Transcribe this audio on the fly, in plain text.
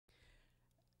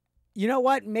You know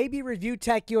what? Maybe Review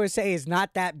Tech USA is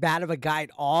not that bad of a guy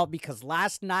at all, because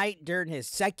last night during his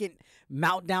second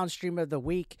Meltdown stream of the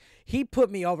week, he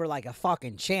put me over like a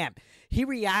fucking champ. He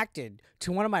reacted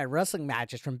to one of my wrestling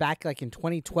matches from back like in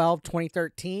 2012,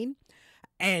 2013.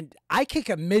 And I kick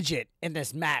a midget in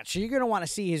this match. So you're going to want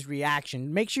to see his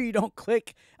reaction. Make sure you don't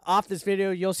click off this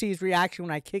video. You'll see his reaction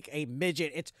when I kick a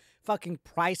midget. It's fucking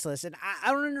priceless. And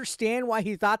I don't understand why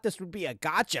he thought this would be a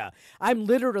gotcha. I'm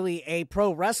literally a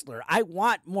pro wrestler. I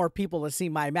want more people to see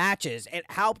my matches. It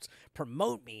helps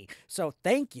promote me. So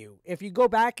thank you. If you go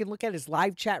back and look at his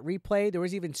live chat replay, there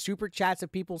was even super chats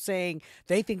of people saying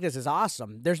they think this is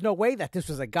awesome. There's no way that this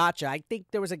was a gotcha. I think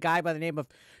there was a guy by the name of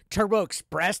Turbo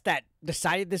Express that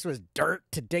decided this was dirt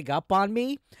to dig up on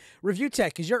me. Review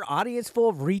Tech, is your audience full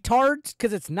of retards?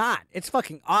 Because it's not. It's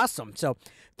fucking awesome. So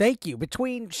thank you.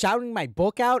 Between shouting my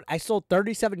book out, I sold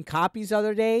 37 copies the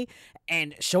other day,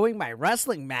 and showing my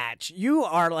wrestling match, you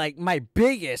are like my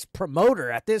biggest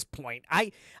promoter at this point.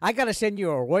 I got to send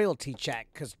you a royalty check,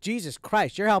 because Jesus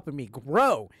Christ, you're helping me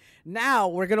grow. Now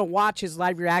we're going to watch his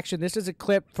live reaction. This is a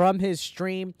clip from his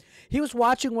stream. He was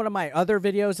watching one of my other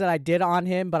videos that I did on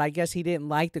him, but I guess he didn't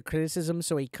like the criticism,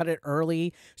 so he cut it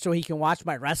early so he can watch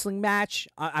my wrestling match.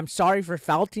 I'm sorry for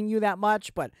faulting you that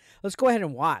much, but let's go ahead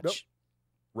and watch. Nope.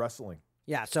 Wrestling.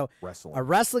 Yeah, so Wrestling. a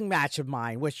wrestling match of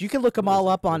mine, which you can look them all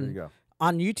up on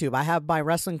YouTube. I have my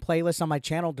wrestling playlist on my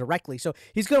channel directly. So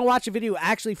he's going to watch a video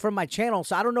actually from my channel,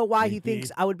 so I don't know why he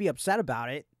thinks I would be upset about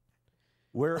it.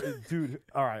 Where, dude?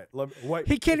 All right, what?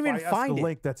 He can't even find the it.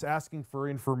 link that's asking for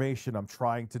information. I'm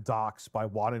trying to dox by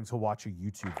wanting to watch a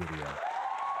YouTube video.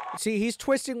 See, he's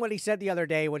twisting what he said the other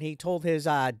day when he told his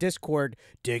Discord,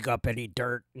 dig up any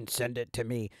dirt and send it to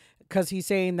me, because he's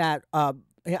saying that.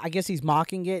 I guess he's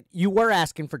mocking it. You were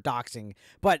asking for doxing,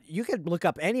 but you could look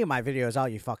up any of my videos all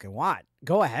you fucking want.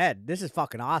 Go ahead. This is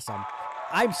fucking awesome.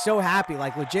 I'm so happy.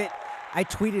 Like, legit, I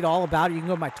tweeted all about it. You can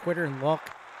go to my Twitter and look.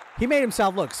 He made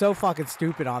himself look so fucking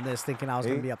stupid on this, thinking I was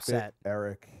going to be upset.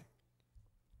 Eric.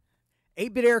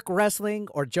 8-Bit Eric Wrestling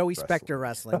or Joey Specter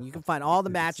Wrestling. You can find all the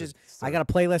matches. I got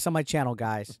a playlist on my channel,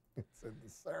 guys.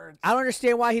 I don't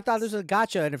understand why he thought this was a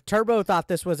gotcha. And if Turbo thought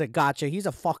this was a gotcha, he's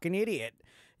a fucking idiot.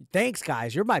 Thanks,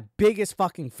 guys. You're my biggest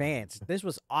fucking fans. This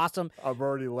was awesome. I'm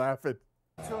already laughing.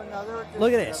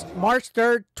 Look at this. March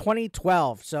 3rd,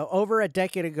 2012. So over a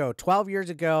decade ago, 12 years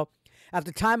ago. At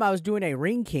the time, I was doing a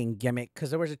Ring King gimmick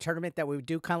because there was a tournament that we would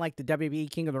do kind of like the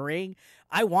WWE King of the Ring.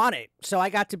 I won it. So I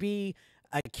got to be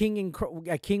a king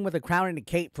with a crown and a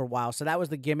cape for a while. So that was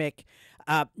the gimmick.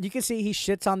 You can see he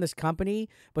shits on this company,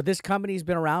 but this company's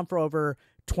been around for over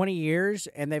 20 years,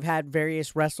 and they've had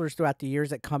various wrestlers throughout the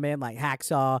years that come in, like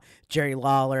Hacksaw, Jerry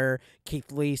Lawler,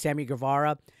 Keith Lee, Sammy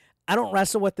Guevara. I don't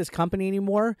wrestle with this company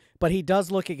anymore, but he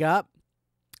does look it up.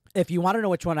 If you want to know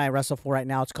which one I wrestle for right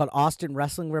now, it's called Austin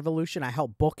Wrestling Revolution. I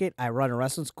help book it. I run a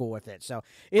wrestling school with it. So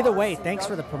either way, thanks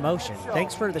for the promotion.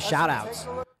 Thanks for the shout-outs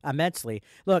immensely.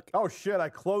 Look. Oh, shit. I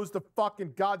closed the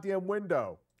fucking goddamn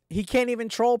window. He can't even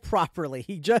troll properly.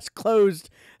 He just closed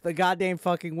the goddamn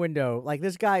fucking window. Like,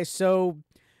 this guy is so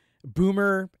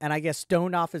boomer and I guess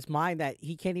stoned off his mind that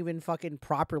he can't even fucking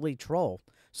properly troll.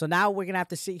 So now we're going to have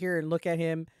to sit here and look at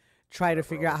him, try to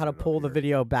figure out how to pull the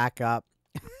video back up.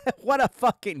 What a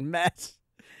fucking mess.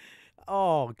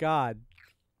 Oh, God.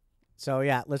 So,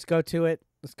 yeah, let's go to it.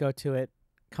 Let's go to it.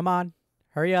 Come on.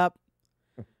 Hurry up.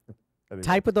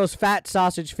 Type with those fat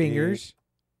sausage fingers.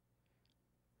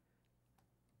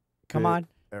 Come on.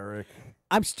 Eric.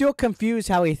 I'm still confused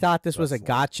how he thought this was a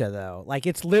gotcha, though. Like,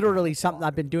 it's literally something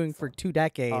I've been doing for 2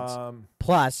 decades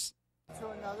plus.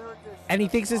 And he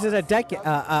thinks this is a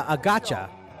gotcha.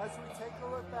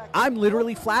 I'm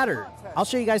literally flattered. I'll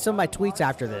show you guys some of my tweets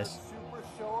after this.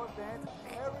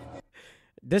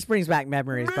 This brings back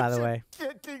memories, by the way.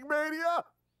 Kicking Mania.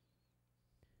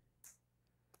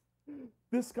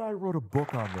 This guy wrote a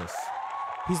book on this.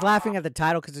 He's laughing at the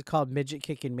title because it's called Midget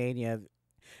Kicking Mania.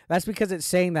 That's because it's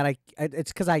saying that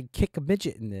it's because I kick a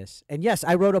midget in this. And yes,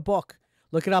 I wrote a book.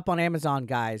 Look it up on Amazon,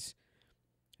 guys.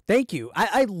 Thank you.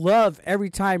 I love every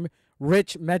time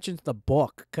Rich mentions the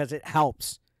book because it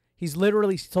helps. He's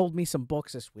literally sold me some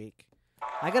books this week.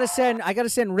 I gotta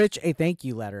send Rich a thank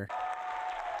you letter.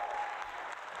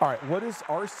 All right, what is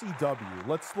RCW?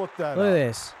 Let's look that up. Look at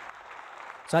this.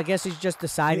 So I guess he's just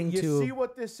deciding to... You see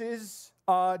what this is,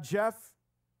 Jeff?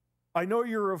 I know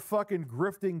you're a fucking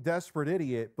grifting, desperate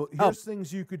idiot, but here's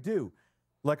things you could do.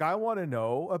 Like, I want to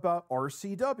know about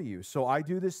RCW. So I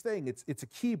do this thing. It's a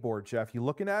keyboard, Jeff. You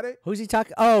looking at it? Who's he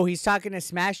talking? Oh, he's talking to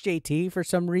Smash JT for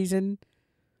some reason.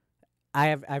 I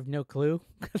have no clue.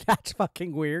 That's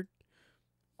fucking weird.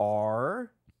 RCW.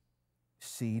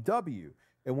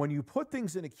 And when you put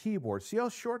things in a keyboard, see how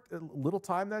short, little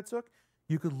time that took?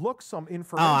 You could look some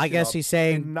information Oh, I guess up he's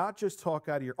saying... and not just talk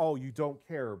out of your, oh, you don't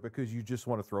care because you just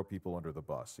want to throw people under the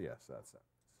bus. Yes, that's it.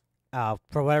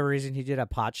 For whatever reason, he did a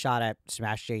pot shot at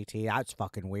Smash JT. That's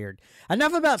fucking weird.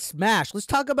 Enough about Smash. Let's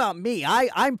talk about me.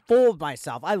 I'm full of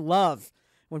myself. I love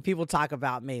when people talk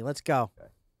about me. Let's go. Okay.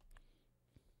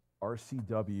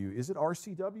 RCW. Is it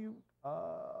RCW?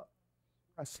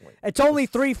 Wrestling. It's only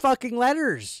 3 fucking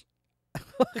letters.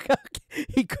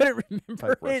 He couldn't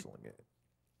remember it.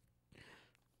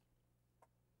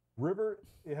 River,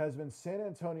 it has been San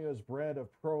Antonio's brand of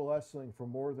pro wrestling for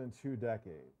more than 2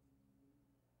 decades.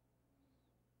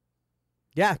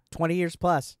 Yeah, 20 years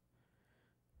plus.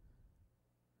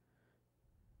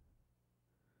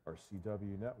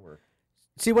 RCW Network.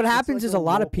 See, what happens is a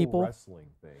lot of people... wrestling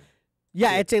thing.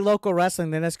 Yeah, it's a local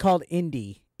wrestling. Then it's called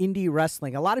indie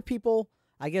wrestling. A lot of people,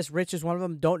 I guess Rich is one of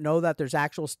them, don't know that there's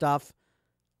actual stuff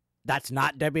that's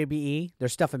not WWE.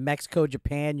 There's stuff in Mexico,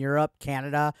 Japan, Europe,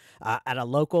 Canada, at a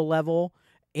local level.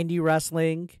 Indie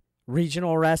wrestling,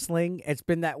 regional wrestling. It's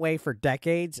been that way for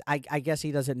decades. I guess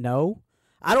he doesn't know.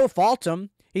 I don't fault him.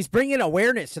 He's bringing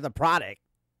awareness to the product,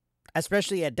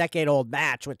 especially a decade-old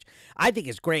match, which I think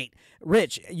is great.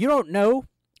 Rich, you don't know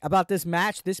about this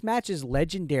match. This match is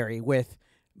legendary with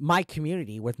my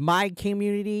community,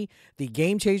 the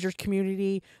Game Changers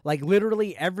community. Like,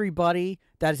 literally everybody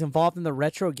that is involved in the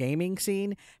retro gaming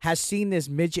scene has seen this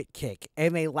midget kick,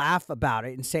 and they laugh about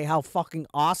it and say how fucking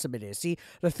awesome it is. See,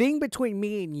 the thing between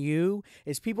me and you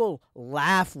is people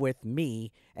laugh with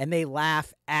me, and they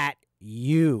laugh at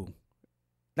you.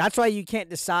 That's why you can't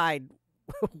decide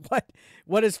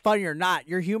what is funny or not.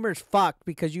 Your humor's fucked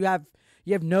because you have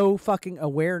no fucking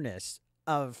awareness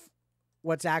of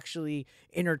what's actually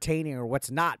entertaining or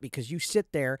what's not, because you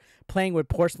sit there playing with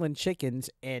porcelain chickens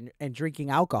and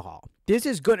drinking alcohol. This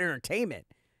is good entertainment.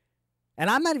 And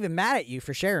I'm not even mad at you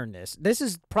for sharing this. This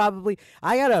is probably,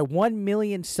 I got a 1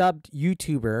 million subbed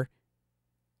YouTuber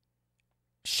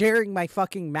sharing my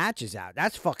fucking matches out.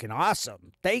 That's fucking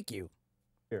awesome. Thank you.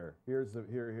 Here is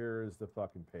the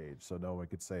fucking page, so no one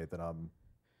could say that I'm...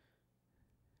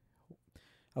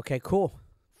 Okay, cool.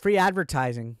 Free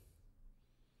advertising.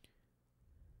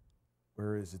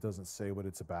 Where is it? Doesn't say what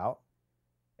it's about.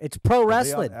 It's pro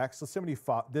wrestling.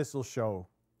 This will show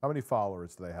how many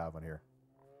followers do they have on here.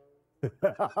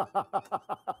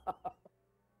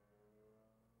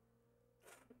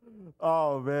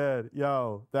 Oh man,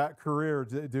 yo, that career,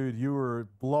 dude, you were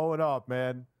blowing up,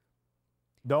 man.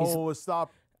 No one was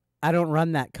stopped. I don't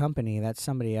run that company. That's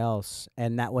somebody else,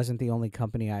 and that wasn't the only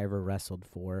company I ever wrestled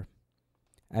for.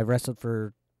 I've wrestled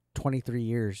for 23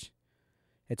 years.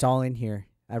 It's all in here.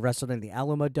 I wrestled in the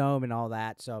Alamo Dome and all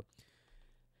that, so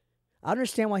I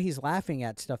understand why he's laughing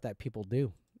at stuff that people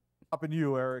do. Up in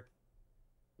you, Eric.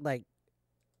 Like,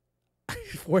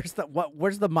 where's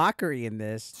the mockery in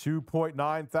this?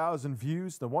 2.9 thousand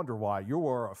views. No wonder why. You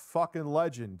are a fucking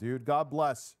legend, dude. God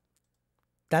bless.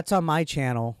 That's on my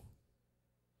channel.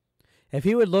 If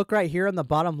he would look right here on the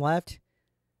bottom left,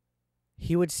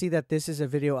 he would see that this is a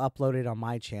video uploaded on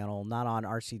my channel, not on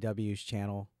RCW's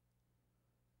channel.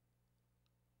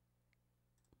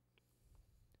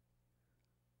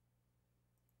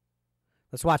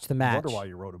 Let's watch the match. I wonder why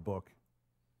you wrote a book.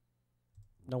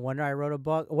 No wonder I wrote a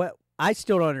book. What? I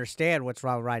still don't understand what's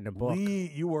wrong with writing a book.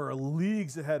 You are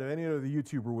leagues ahead of any other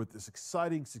YouTuber with this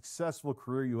exciting, successful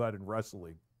career you had in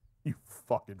wrestling. You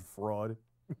fucking fraud.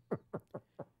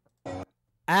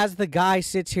 As the guy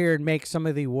sits here and makes some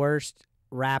of the worst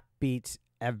rap beats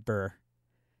ever,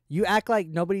 you act like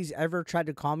nobody's ever tried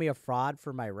to call me a fraud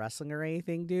for my wrestling or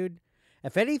anything, dude.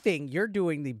 If anything, you're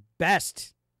doing the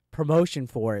best promotion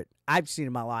for it I've seen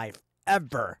in my life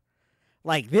ever.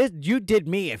 Like this, you did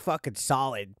me a fucking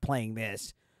solid playing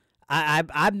this.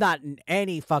 I'm not in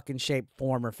any fucking shape,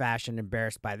 form, or fashion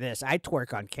embarrassed by this. I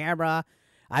twerk on camera.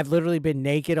 I've literally been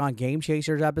naked on Game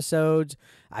Chasers episodes.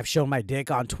 I've shown my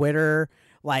dick on Twitter.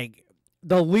 Like,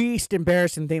 the least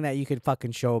embarrassing thing that you could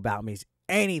fucking show about me is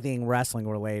anything wrestling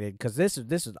related, because this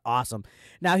is awesome.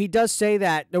 Now, he does say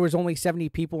that there was only 70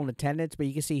 people in attendance, but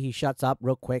you can see he shuts up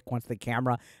real quick once the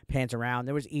camera pans around.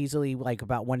 There was easily like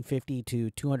about 150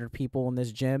 to 200 people in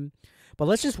this gym. But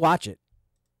let's just watch it.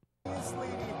 This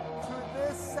leading to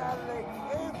this Saturday,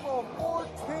 April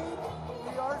 14th,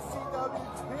 the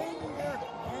RCW 10-year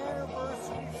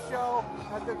anniversary show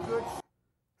at the Good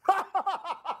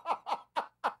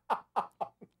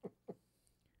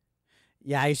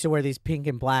Yeah, I used to wear these pink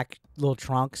and black little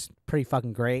trunks. Pretty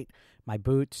fucking great. My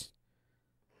boots.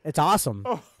 It's awesome.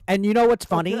 Oh, and you know what's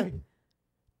funny? okay.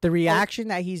 The reaction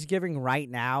that he's giving right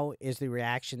now is the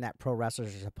reaction that pro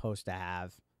wrestlers are supposed to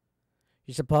have.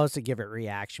 You're supposed to give it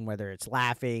reaction, whether it's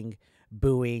laughing,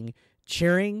 booing,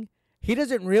 cheering. He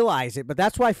doesn't realize it, but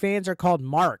that's why fans are called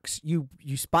marks. You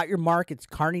spot your mark, it's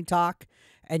carny talk,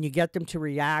 and you get them to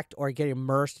react or get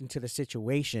immersed into the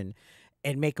situation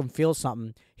and make them feel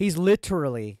something. He's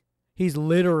literally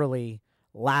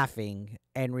laughing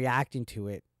and reacting to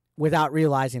it without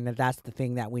realizing that that's the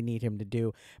thing that we need him to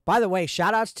do. By the way,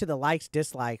 shout outs to the likes,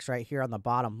 dislikes right here on the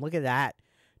bottom. Look at that.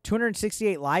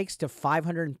 268 likes to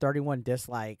 531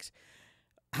 dislikes.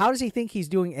 How does he think he's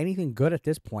doing anything good at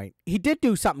this point? He did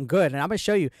do something good, and I'm going to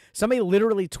show you. Somebody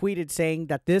literally tweeted saying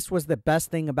that this was the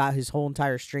best thing about his whole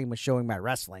entire stream was showing my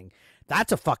wrestling.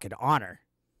 That's a fucking honor.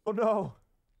 Oh, no.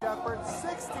 Shepard,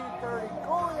 1630,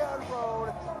 Goliad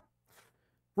Road.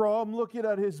 Bro, I'm looking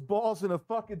at his balls in a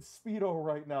fucking Speedo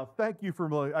right now. Thank you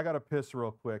for... I got to piss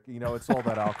real quick. You know, it's all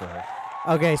that alcohol.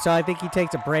 Okay, so I think he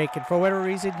takes a break, and for whatever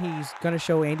reason, he's going to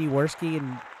show Andy Worski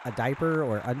in a diaper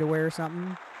or underwear or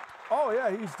something. Oh,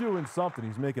 yeah, he's doing something.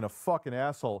 He's making a fucking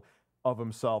asshole of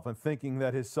himself and thinking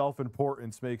that his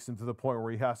self-importance makes him to the point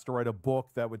where he has to write a book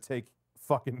that would take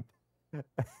fucking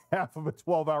half of a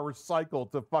 12-hour cycle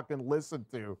to fucking listen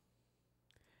to.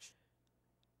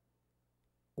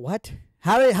 What?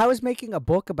 How is making a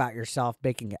book about yourself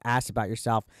making an ass about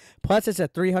yourself? Plus, it's a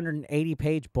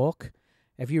 380-page book.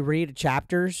 If you read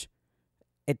chapters,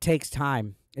 it takes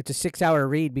time. It's a 6-hour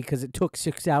read because it took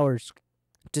 6 hours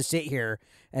to sit here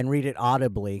and read it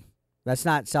audibly. That's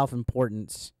not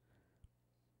self-importance.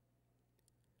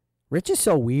 Rich is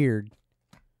so weird.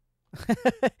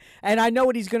 And I know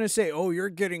what he's going to say. Oh, you're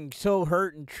getting so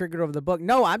hurt and triggered over the book.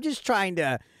 No, I'm just trying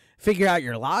to figure out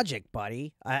your logic,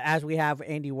 buddy. As we have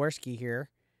Andy Worski here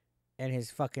in his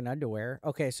fucking underwear.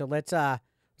 Okay, so let's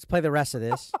play the rest of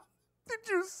this. Did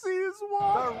you see his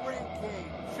walk? The Ring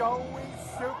King, Joey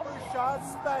Super Shot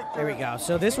Spectre. There we go.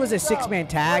 So this was a 6-man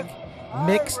tag,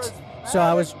 mixed. So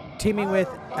I was teaming with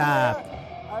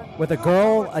a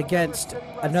girl against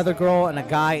another girl and a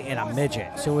guy and a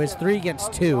midget. So it was 3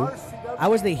 against 2. I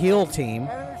was the heel team.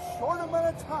 And in a short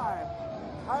amount of time,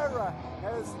 Kyra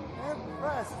has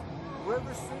impressed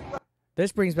River City.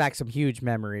 This brings back some huge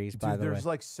memories, by the way. There's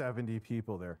like 70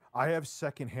 people there. I have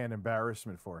secondhand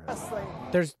embarrassment for him.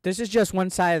 This is just one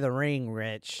side of the ring,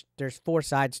 Rich. There's 4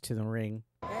 sides to the ring.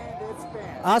 And it's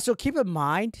banned. Also, keep in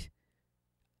mind,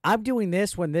 I'm doing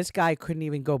this when this guy couldn't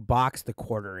even go box the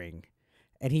quartering.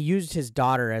 And he used his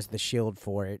daughter as the shield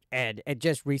for it. And it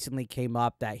just recently came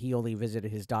up that he only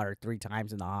visited his daughter 3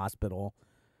 times in the hospital.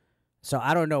 So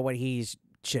I don't know what he's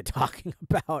shit talking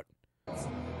about.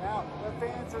 Now, the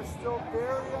fans are still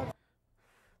very...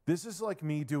 This is like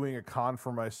me doing a con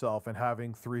for myself and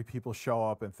having 3 people show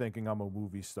up and thinking I'm a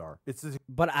movie star.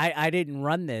 But I didn't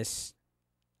run this.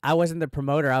 I wasn't the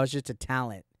promoter. I was just a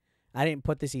talent. I didn't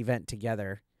put this event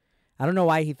together. I don't know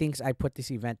why he thinks I put this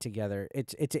event together.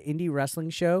 It's an indie wrestling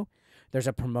show. There's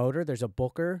a promoter. There's a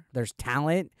booker. There's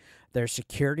talent. There's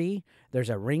security. There's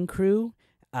a ring crew.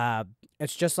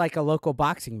 It's just like a local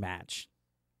boxing match.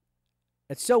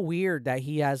 It's so weird that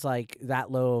he has like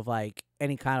that low of like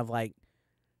any kind of like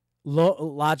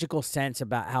logical sense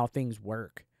about how things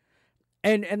work.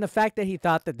 And the fact that he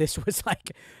thought that this was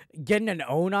like getting an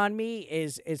own on me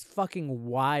is fucking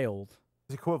wild.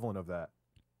 It's equivalent of that.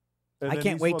 I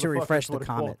can't wait to refresh the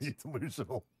comments.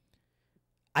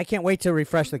 I can't wait to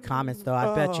refresh the comments, though.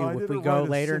 I bet you if we go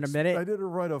later in a minute. I didn't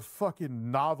write a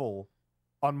fucking novel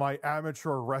on my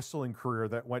amateur wrestling career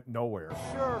that went nowhere.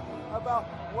 Sure about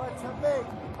what to make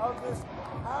of this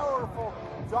powerful,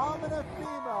 dominant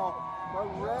female.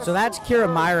 So that's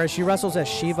Kira Myra. She wrestles as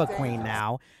Shiva Queen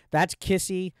now. That's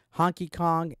Kissy, Honky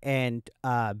Kong, and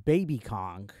Baby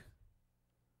Kong.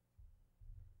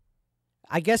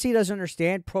 I guess he doesn't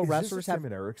understand pro wrestlers have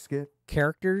Eric skit?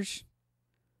 Characters.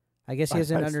 I guess he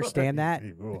doesn't understand that.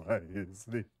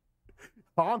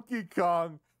 Honky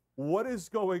Kong, what is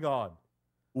going on?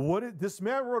 This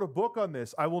man wrote a book on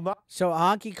this. I will not. So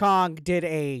Honky Kong did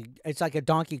it's like a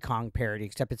Donkey Kong parody,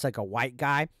 except it's like a white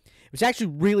guy. It was actually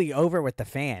really over with the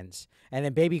fans. And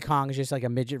then Baby Kong is just like a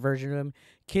midget version of him.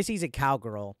 Kissy's a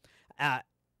cowgirl.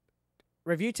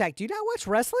 Review Tech, do you not watch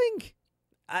wrestling?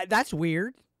 That's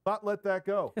weird. Not let that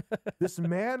go. This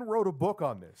man wrote a book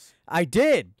on this. I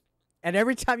did. And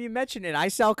every time you mention it, I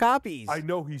sell copies. I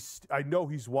know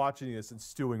he's watching this and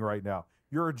stewing right now.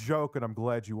 You're a joke, and I'm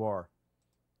glad you are.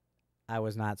 I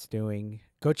was not stewing.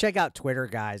 Go check out Twitter,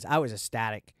 guys. I was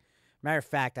ecstatic. Matter of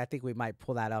fact, I think we might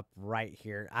pull that up right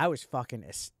here. I was fucking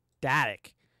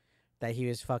ecstatic that he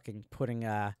was fucking putting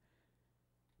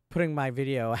my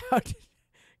video out.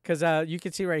 Because you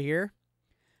can see right here,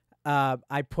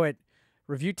 I put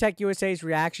ReviewTechUSA's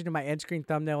reaction to my end screen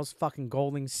thumbnails fucking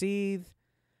golden seethe.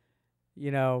 You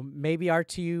know, maybe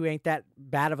RTU ain't that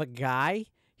bad of a guy.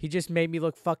 He just made me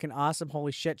look fucking awesome.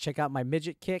 Holy shit, check out my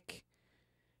midget kick.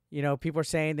 You know, people are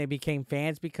saying they became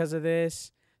fans because of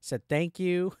this. Said thank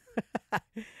you.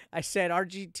 I said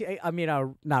RGT, I mean,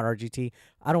 not RGT.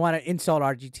 I don't want to insult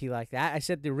RGT like that. I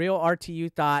said the real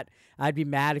RTU thought I'd be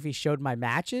mad if he showed my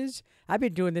matches. I've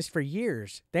been doing this for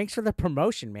years. Thanks for the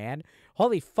promotion, man.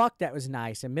 Holy fuck, that was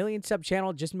nice. A million sub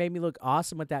channel just made me look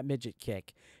awesome with that midget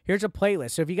kick. Here's a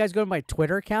playlist. So if you guys go to my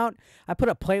Twitter account, I put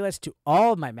a playlist to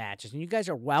all of my matches, and you guys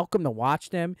are welcome to watch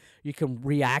them. You can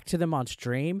react to them on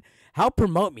stream. Help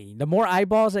promote me. The more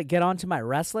eyeballs that get onto my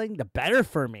wrestling, the better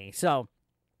for me. So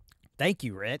thank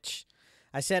you, Rich.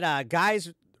 I said,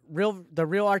 guys, the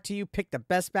real RTU picked the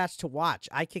best match to watch.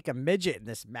 I kick a midget in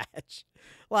this match.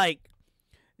 Like,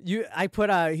 I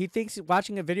put he thinks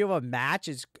watching a video of a match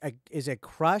is a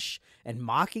crush and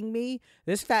mocking me.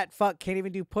 This fat fuck can't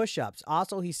even do push-ups.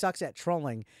 Also, he sucks at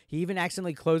trolling. He even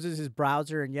accidentally closes his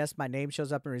browser, and yes, my name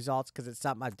shows up in results because it's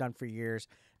something I've done for years.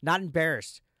 Not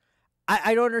embarrassed.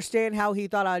 I don't understand how he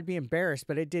thought I'd be embarrassed,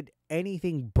 but it did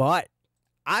anything but.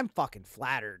 I'm fucking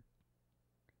flattered.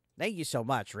 Thank you so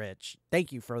much, Rich.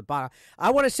 Thank you for the bottom.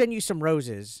 I want to send you some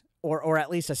roses or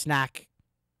at least a snack.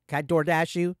 Can I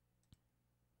DoorDash you?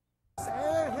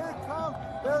 And here come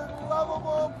their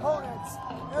lovable opponents.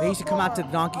 They used to come out to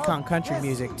Donkey Kong Country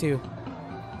music, too.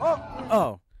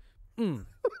 Oh.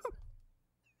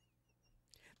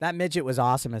 That midget was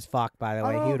awesome as fuck, by the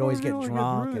way. He would always get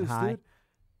drunk and high. Dude.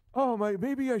 Oh,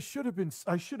 maybe I should have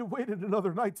waited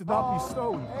another night to not be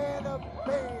stoned. And a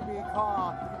baby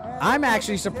calm. I'm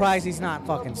actually surprised he's not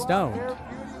fucking stoned.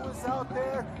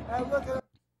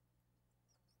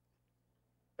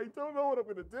 I don't know what I'm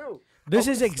gonna do. This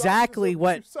is exactly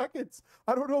what. Seconds.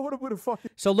 I don't know what I'm gonna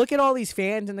fucking. So look at all these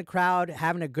fans in the crowd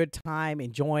having a good time,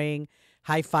 enjoying,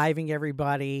 high-fiving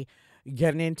everybody,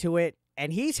 getting into it,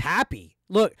 and he's happy.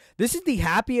 Look, this is the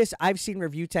happiest I've seen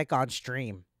Review Tech on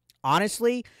stream.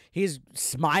 Honestly, he's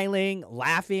smiling,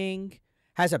 laughing,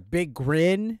 has a big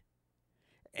grin.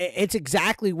 It's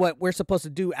exactly what we're supposed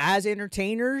to do as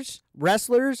entertainers,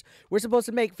 wrestlers. We're supposed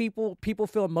to make people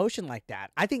feel emotion like that.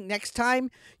 I think next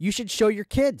time you should show your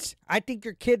kids. I think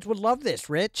your kids would love this,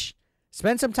 Rich.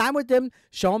 Spend some time with them.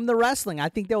 Show them the wrestling. I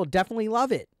think they'll definitely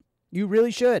love it. You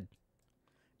really should.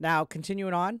 Now,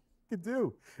 continuing on.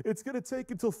 It's going to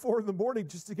take until 4 in the morning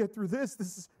just to get through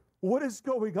this. What is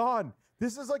going on?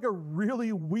 This is like a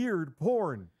really weird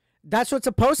porn. That's what's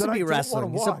supposed to be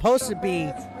wrestling. It's supposed to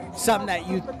be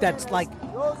something that's like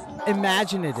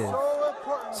imaginative.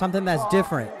 Something that's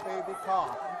different.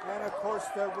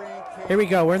 Here we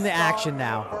go. We're in the action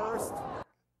now.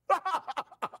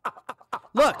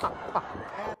 Look.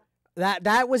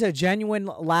 That was a genuine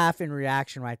laugh and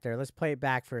reaction right there. Let's play it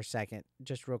back for a second.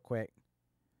 Just real quick.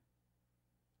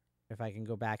 If I can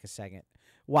go back a second.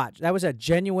 Watch. That was a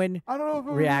genuine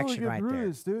reaction right there.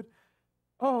 This, dude.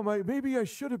 Oh, maybe I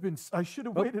should have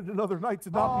waited another night to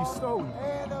not be stoned.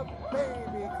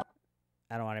 I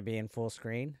don't want to be in full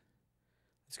screen.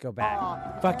 Let's go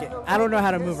back. Fuck it. I don't know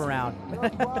how to move around.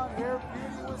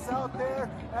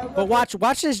 But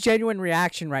watch this genuine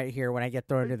reaction right here when I get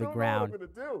thrown to the ground. What I'm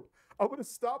gonna do. I'm going to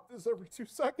stop this every 2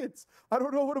 seconds. I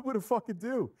don't know what I'm going to fucking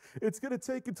do. It's going to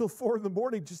take until 4 in the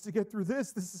morning just to get through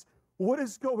this. What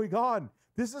is going on?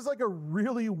 This is like a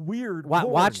really weird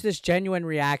watch this genuine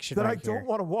reaction that right I don't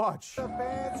want to watch. The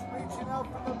fans reaching out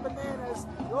for the bananas.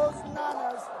 Those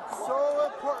nanas, so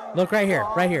important. Look right here,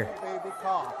 right here.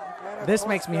 This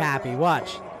makes me happy.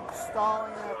 Watch.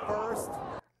 Stalling at first.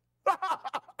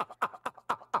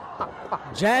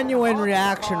 Genuine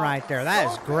reaction right there.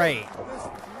 That is great. This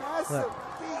massive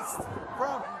beast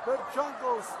from the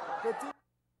jungles.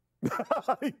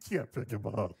 I can't pick him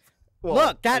up. Well,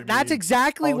 look, that's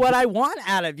exactly what I want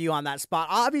out of you on that spot.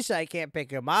 Obviously, I can't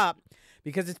pick him up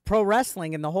because it's pro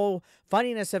wrestling, and the whole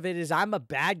funniness of it is I'm a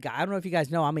bad guy. I don't know if you guys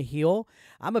know I'm a heel.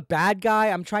 I'm a bad guy.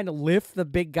 I'm trying to lift the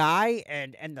big guy,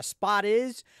 and the spot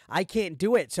is I can't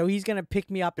do it. So he's gonna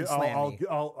pick me up and slam me.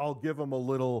 I'll give him a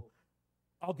little.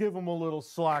 I'll give him a little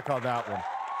slack on that one.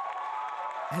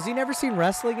 Has he never seen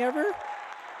wrestling ever?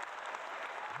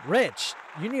 Rich,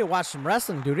 you need to watch some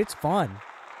wrestling, dude. It's fun.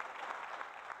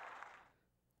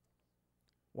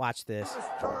 Watch this.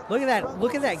 Look at that.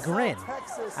 Look at that grin.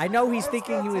 I know he's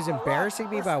thinking he was embarrassing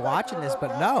me by watching this,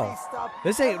 but no.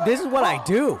 This is what I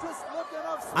do.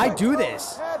 I do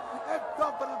this.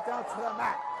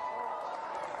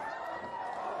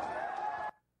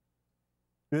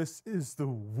 This is the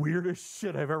weirdest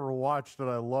shit I've ever watched, and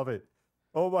I love it.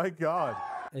 Oh my God.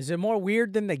 Is it more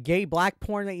weird than the gay black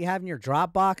porn that you have in your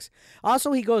Dropbox?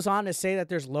 Also, he goes on to say that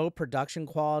there's low production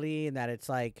quality and that it's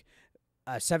like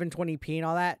 720p and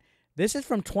all that. This is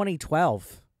from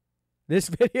 2012. This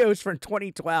video is from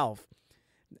 2012.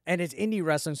 And it's indie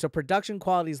wrestling, so production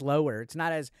quality is lower. It's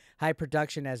not as high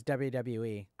production as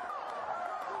WWE.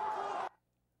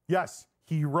 Yes,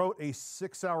 he wrote a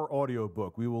 6-hour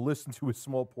audiobook. We will listen to a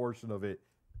small portion of it.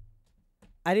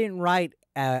 I didn't write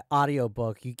an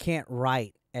audiobook. You can't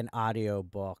write an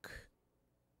audiobook.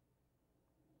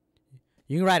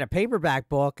 You can write a paperback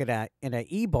book and an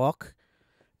ebook,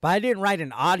 but I didn't write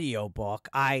an audiobook.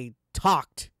 I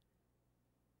talked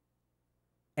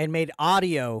and made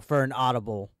audio for an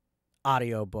Audible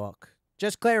audiobook.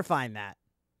 Just clarifying that.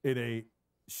 In a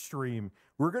stream.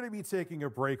 We're going to be taking a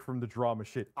break from the drama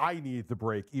shit. I need the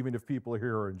break, even if people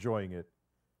here are enjoying it.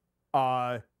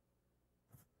 But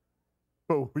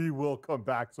we will come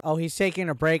back to he's taking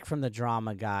a break from the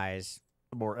drama, guys.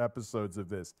 more episodes of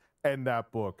this and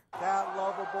that book. That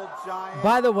lovable giant.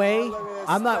 By the way,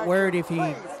 I'm not worried if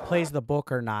he plays the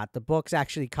book or not. The book's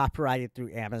actually copyrighted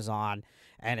through Amazon,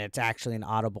 and it's actually an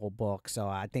Audible book. So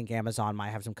I think Amazon might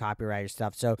have some copyrighted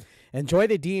stuff. So enjoy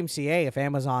the DMCA if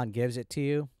Amazon gives it to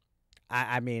you.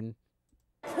 I mean,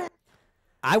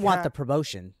 I want the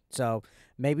promotion. So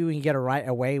maybe we can get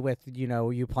away with,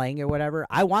 you playing it or whatever.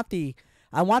 I want the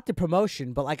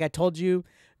promotion, but like I told you,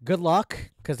 good luck,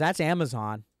 because that's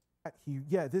Amazon.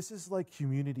 This is like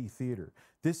community theater.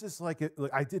 This is like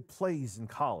I did plays in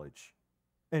college,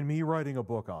 and me writing a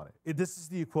book on it. This is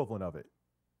the equivalent of it.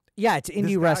 Yeah, it's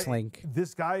indie wrestling.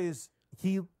 This guy is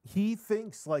he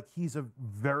thinks like he's a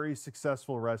very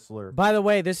successful wrestler. By the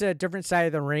way, this is a different side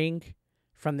of the ring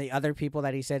from the other people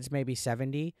that he said is maybe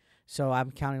 70. So I'm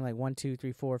counting like 1, 2,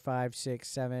 3, 4, 5, 6,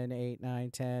 7, 8,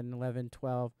 9, 10, 11,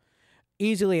 12.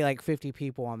 Easily like 50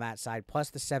 people on that side,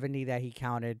 plus the 70 that he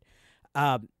counted.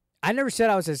 I never said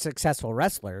I was a successful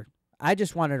wrestler. I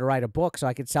just wanted to write a book so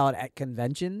I could sell it at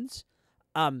conventions.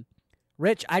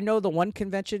 Rich, I know the one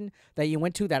convention that you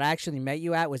went to that I actually met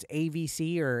you at was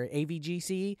AVC or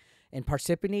AVGC in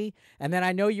Parsippany. And then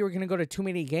I know you were going to go to too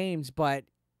many games, but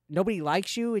nobody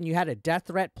likes you and you had a death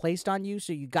threat placed on you,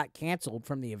 so you got canceled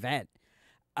from the event.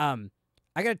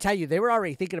 I got to tell you, they were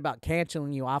already thinking about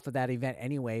canceling you off of that event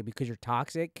anyway because you're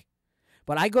toxic.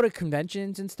 But I go to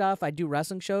conventions and stuff. I do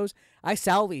wrestling shows. I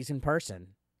sell these in person.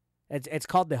 It's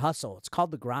called the hustle. It's called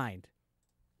the grind.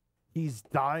 He's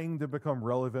dying to become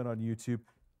relevant on YouTube.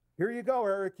 Here you go,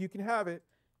 Eric. You can have it.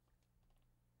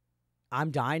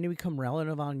 I'm dying to become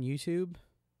relevant on YouTube?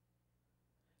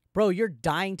 Bro, you're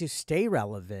dying to stay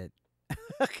relevant.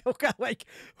 Like,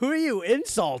 who are you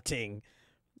insulting?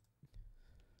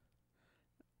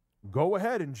 Go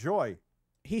ahead, enjoy.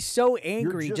 He's so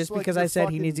angry just like because I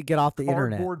said he needs to get off the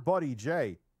internet. Cardboard buddy,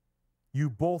 Jay. You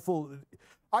both will...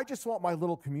 I just want my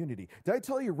little community. Did I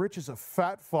tell you Rich is a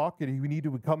fat fuck and he need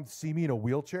to come see me in a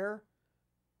wheelchair?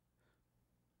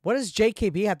 What does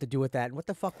JKB have to do with that? And what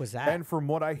the fuck was that? And from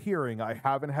what I'm hearing, I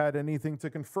haven't had anything to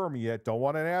confirm yet. Don't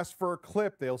want to ask for a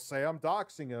clip. They'll say I'm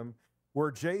doxing him.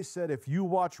 Where Jay said, if you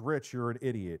watch Rich, you're an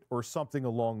idiot or something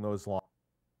along those lines.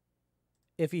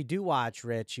 If you do watch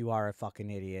Rich, you are a fucking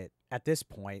idiot at this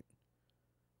point.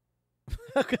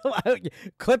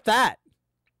 Clip that.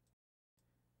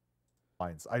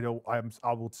 I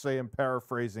will say I'm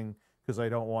paraphrasing because I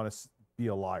don't want to be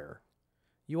a liar.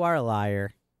 You are a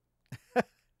liar.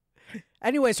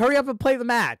 Anyways, hurry up and play the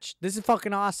match. This is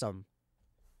fucking awesome.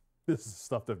 This is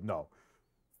stuff that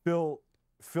Phil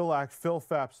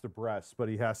faps the breast, but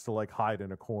he has to like hide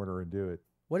in a corner and do it.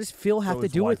 What does Phil have to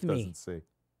do with me? Doesn't see.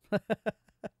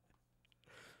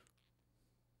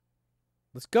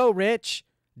 Let's go, Rich.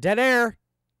 Dead air.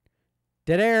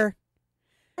 Dead air.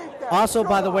 Also,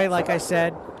 by the way, like I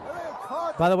said,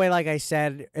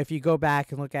 if you go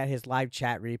back and look at his live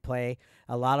chat replay,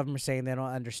 a lot of them are saying they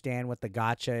don't understand what the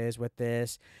gotcha is with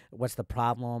this. What's the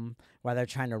problem? Why they're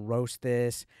trying to roast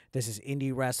this. This is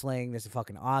indie wrestling. This is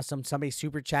fucking awesome. Somebody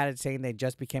super chatted saying they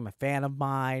just became a fan of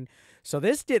mine. So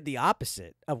this did the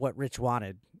opposite of what Rich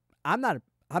wanted. I'm not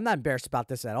embarrassed about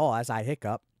this at all as I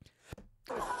hiccup.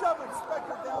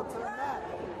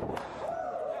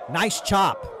 Nice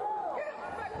chop.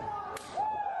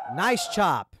 Nice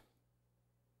chop.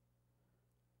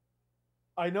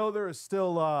 I know there is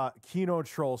still Kino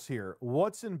trolls here.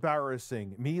 What's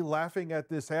embarrassing? Me laughing at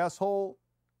this asshole?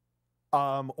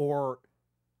 Or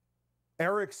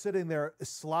Eric sitting there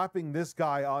slapping this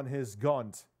guy on his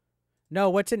gunt? No,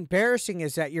 what's embarrassing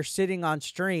is that you're sitting on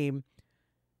stream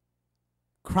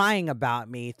crying about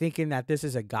me, thinking that this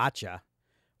is a gotcha,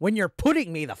 when you're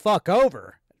putting me the fuck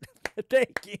over.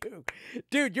 Thank you.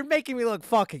 Dude, you're making me look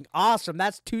fucking awesome.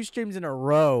 That's 2 streams in a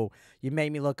row. You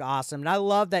made me look awesome. And I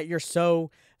love that you're so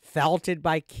felted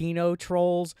by Kino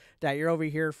trolls that you're over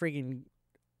here freaking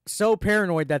so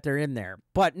paranoid that they're in there.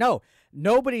 But no,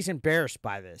 nobody's embarrassed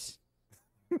by this.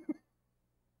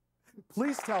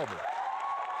 Please tell me.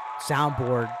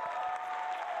 Soundboard.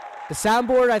 The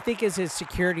soundboard, I think, is his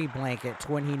security blanket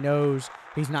when he knows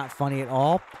he's not funny at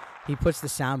all. He puts the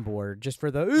soundboard just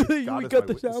for the, we got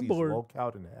the soundboard. Woke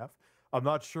out in half. I'm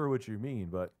not sure what you mean,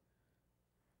 but.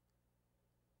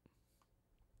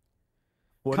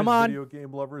 What Come did on. Video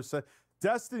game lovers say?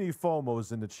 Destiny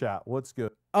FOMO's in the chat. What's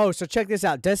good? Oh, so check this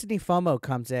out. Destiny FOMO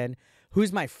comes in,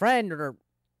 who's my friend or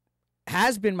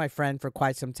has been my friend for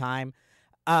quite some time.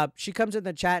 She comes in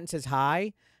the chat and says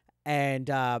hi. And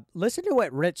listen to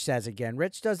what Rich says again.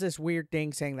 Rich does this weird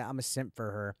thing saying that I'm a simp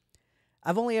for her.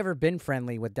 I've only ever been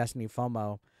friendly with Destiny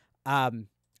FOMO.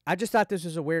 I just thought this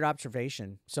was a weird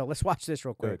observation. So let's watch this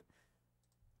real quick.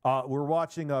 Good. We're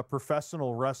watching a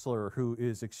professional wrestler who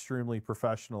is extremely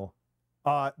professional.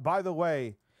 By the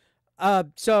way,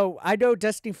 so I know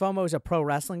Destiny FOMO is a pro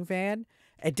wrestling fan.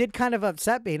 It did kind of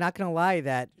upset me, not gonna lie,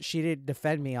 that she didn't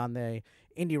defend me on the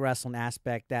indie wrestling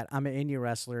aspect, that I'm an indie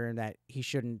wrestler and that he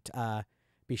shouldn't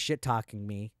be shit talking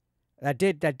me. That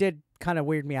did kind of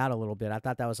weird me out a little bit. I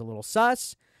thought that was a little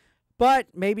sus, but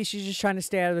maybe she's just trying to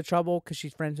stay out of the trouble because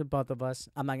she's friends with both of us.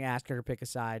 I'm not gonna ask her to pick a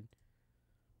side.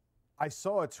 I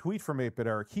saw a tweet from 8-Bit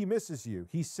Eric. He misses you.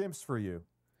 He simps for you.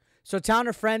 So telling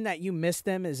a friend that you miss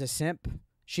them is a simp.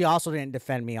 She also didn't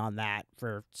defend me on that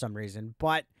for some reason.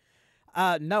 But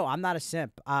no, I'm not a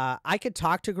simp. I could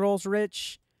talk to girls,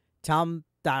 Rich, tell them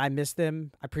that I miss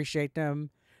them, I appreciate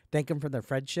them, thank them for their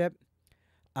friendship.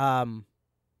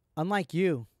 Unlike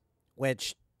you,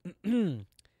 which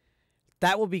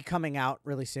that will be coming out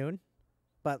really soon.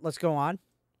 But let's go on.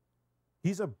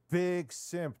 He's a big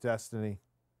simp, Destiny.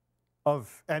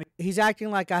 He's acting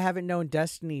like I haven't known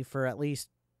Destiny for at least,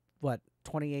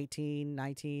 2018,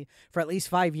 19, for at least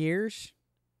 5 years.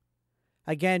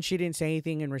 Again, she didn't say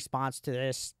anything in response to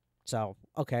this. So,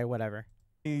 okay, whatever.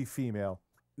 Female.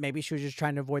 Maybe she was just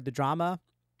trying to avoid the drama.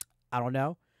 I don't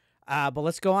know. But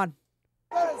let's go on.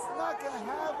 That is not going to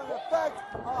have an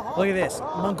effect. Look at this.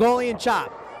 Mongolian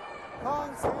chop.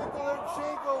 Kong's handler,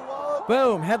 Jago Wallop.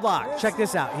 Boom. Headlock. Check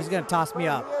this out. He's going to toss me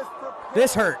up.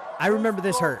 This hurt. I remember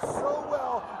this hurt.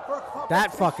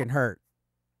 That fucking hurt.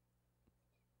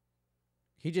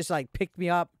 He just picked me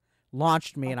up,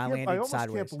 launched me, and I landed sideways. I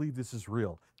almost can't believe this is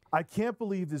real. I can't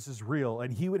believe this is real.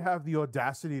 And he would have the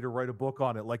audacity to write a book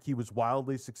on it like he was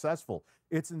wildly successful.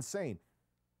 It's insane.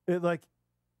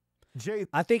 Jay.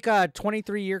 I think a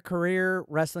 23-year career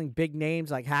wrestling big names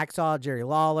like Hacksaw, Jerry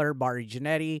Lawler, Marty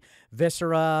Jannetty,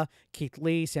 Viscera, Keith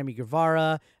Lee, Sammy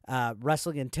Guevara,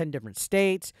 wrestling in 10 different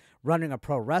states, running a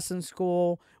pro wrestling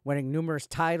school, winning numerous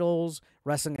titles,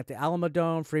 wrestling at the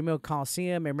Alamodome, Fremont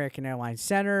Coliseum, American Airlines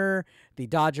Center, the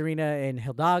Dodge Arena in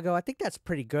Hidalgo. I think that's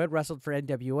pretty good. Wrestled for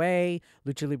NWA,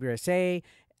 Lucha Libre USA.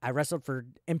 I wrestled for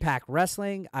Impact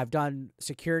Wrestling. I've done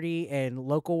security and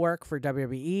local work for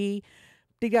WWE.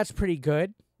 I think that's pretty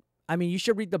good. I mean, you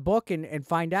should read the book and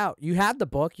find out. You have the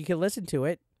book. You can listen to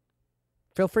it.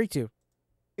 Feel free to.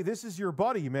 Hey, this is your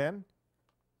buddy, man.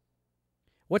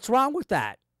 What's wrong with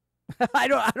that? I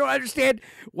don't understand.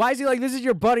 Why is he like, this is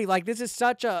your buddy? Like, this is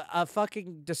such a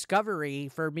fucking discovery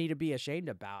for me to be ashamed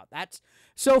about. That's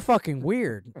so fucking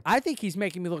weird. I think he's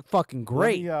making me look fucking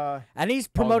great. And he's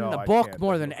promoting the book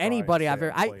more than anybody I've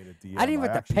ever. I didn't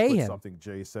even have to pay him. Something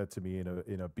Jay said to me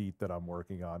in a beat that I'm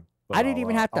working on. I didn't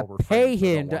even have to pay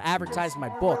him to advertise my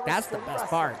book. That's the best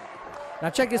part. Now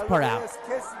check this part out.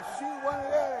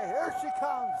 Here she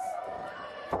comes.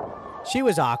 She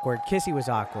was awkward. Kissy was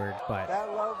awkward,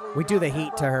 but we do the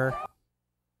heat to her.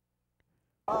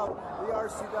 The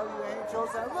RCW Angels.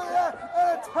 And look at that,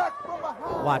 an attack from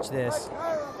behind. Watch this.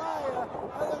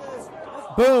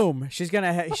 Boom. She's going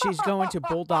to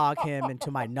bulldog him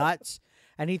into my nuts,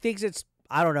 and he thinks it's,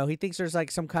 I don't know. He thinks there's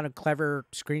some kind of clever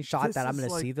screenshot that I'm going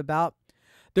to see about.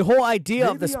 The whole idea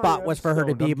of the spot was for her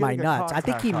to be my nuts. I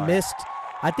think he missed.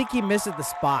 I think he missed the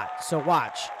spot. So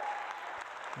watch.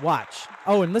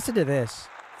 Oh, and listen to this.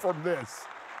 From this.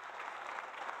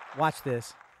 Watch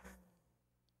this.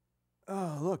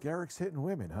 Oh, look, Eric's hitting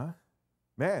women, huh?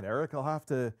 Man, Eric, I'll have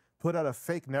to put out a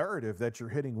fake narrative that you're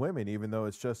hitting women, even though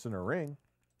it's just in a ring.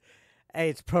 Hey,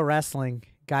 it's pro wrestling.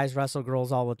 Guys wrestle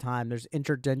girls all the time. There's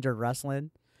intergender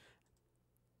wrestling.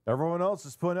 Everyone else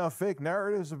is putting out fake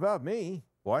narratives about me.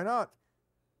 Why not?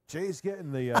 Jay's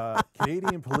getting the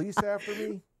Canadian police after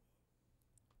me.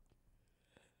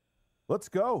 Let's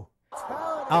go.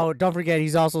 Oh, don't forget,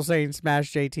 he's also saying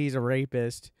Smash JT's a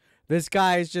rapist. This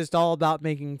guy is just all about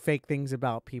making fake things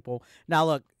about people. Now,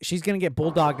 look, she's going to get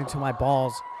bulldogged into my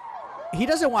balls. He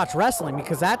doesn't watch wrestling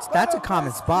because that's a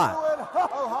common spot.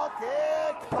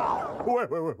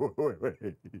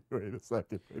 Wait a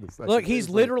second. Look, he's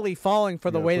literally falling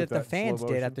for the way that the that in fans slow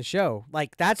did motion. at the show.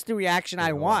 Like, that's the reaction I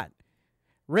Hold on. want.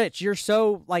 Rich, you're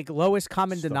so, like, lowest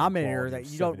common Stunning denominator quality,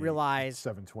 that you don't 70 realize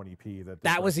 720p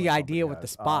that was the wrestling idea company with the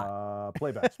has. spot.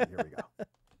 Playback speed. Here we go.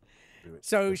 Do it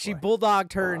So this she way.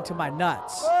 bulldogged her into my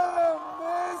nuts.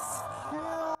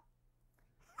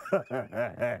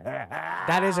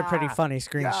 That is a pretty funny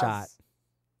screenshot.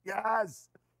 Yes.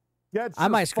 Get I your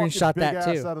might fucking screenshot big that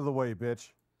ass too. out of the way, bitch.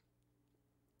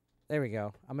 There we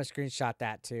go. I'm going to screenshot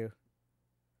that too.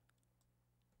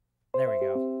 There we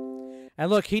go. And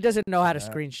look, he doesn't know how to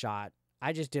screenshot.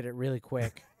 I just did it really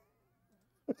quick.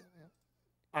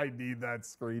 I need that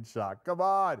screenshot. Come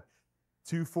on.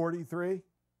 243.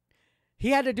 He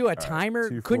had to do a timer.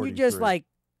 Couldn't you just 243.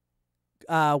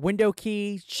 like window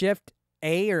key shift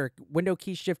A or window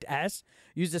key shift S?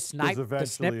 Use the Because the eventually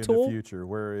snip in tool? the future,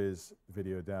 where is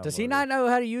video download? Does he not know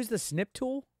how to use the snip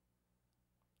tool?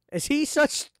 Is he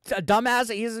such a dumbass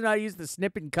that he doesn't know how to use the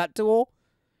snip and cut tool?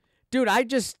 Dude, I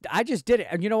just did it.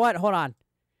 And you know what? Hold on.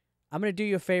 I'm going to do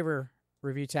you a favor,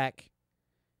 Review Tech.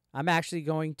 I'm actually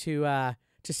going to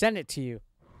send it to you.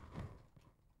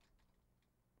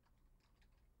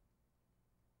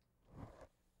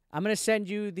 I'm going to send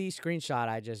you the screenshot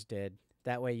I just did.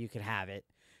 That way you can have it.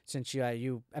 Since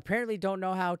you apparently don't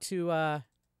know how to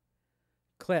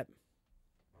clip.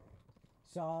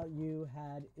 Saw you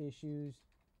had issues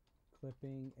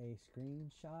clipping a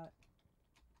screenshot.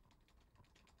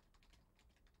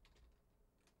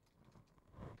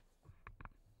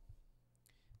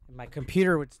 And my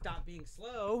computer would stop being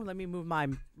slow. Let me move my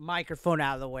microphone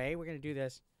out of the way. We're going to do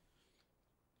this.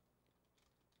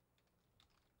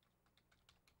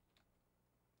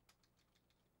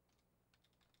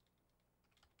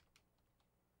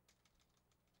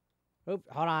 Oop,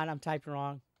 hold on. I'm typing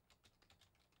wrong.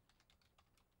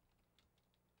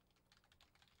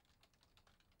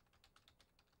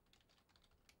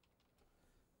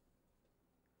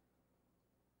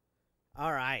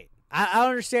 All right. I don't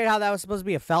understand how that was supposed to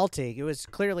be a felting. It was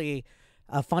clearly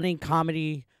a funny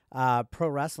comedy pro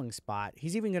wrestling spot.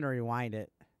 He's even going to rewind it.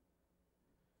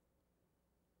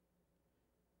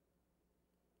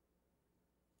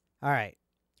 All right.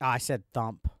 Oh, I said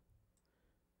thump.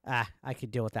 I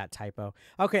could deal with that typo.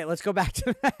 Okay, let's go back to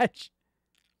the match.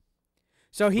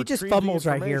 So he just Retrieve the fumbles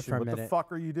right here for a information. minute. What the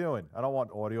fuck are you doing? I don't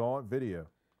want audio. I want video.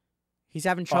 He's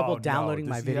having trouble Oh, downloading no.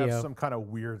 my Does he video. have some kind of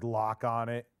weird lock on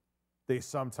it? They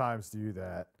sometimes do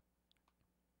that.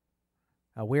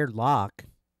 A weird lock.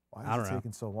 Why I is don't it know.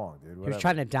 taking so long, dude? He was Whatever.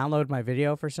 trying to download my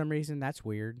video for some reason. That's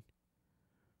weird.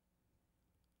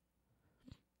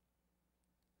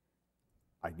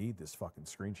 I need this fucking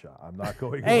screenshot. I'm not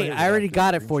going. Hey, away I already without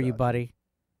got this it for you, screenshot. buddy.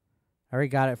 I already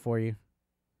got it for you.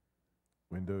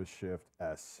 Windows Shift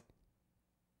S.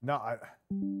 No, I.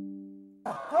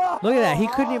 Look at that. He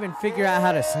couldn't even figure out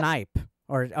how to snipe.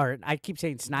 Or I keep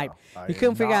saying snipe. No, He I couldn't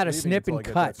am figure not out how to leaving snip until and I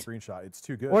get cut. that screenshot. It's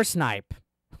too good. Or snipe.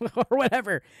 Or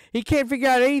whatever. He can't figure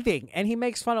out anything. And he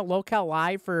makes fun of Locale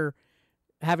Live for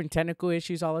having technical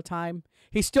issues all the time.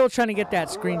 He's still trying to get that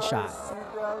screenshot.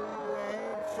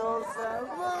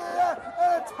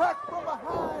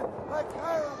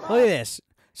 Look at this.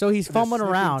 So he's The fumbling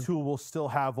snipping around. tool will still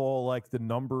have all like the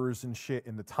numbers and shit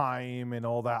and the time and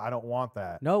all that. I don't want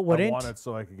that. No, it wouldn't. I want it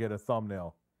so I could get a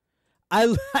thumbnail.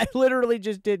 I literally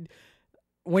just did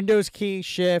Windows key,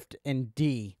 Shift, and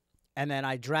D. And then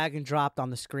I drag and dropped on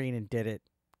the screen and did it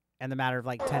in the matter of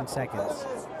like 10 seconds.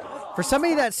 For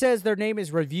somebody that says their name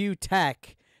is Review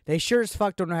Tech, they sure as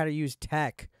fuck don't know how to use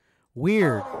tech.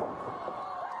 Weird.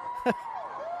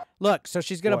 Look, so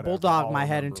she's going to Whatever, bulldog I'll my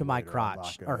head remember into my later. I'm not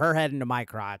crotch. gonna- Or her head into my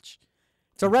crotch.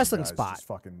 It's a You wrestling guys spot. Just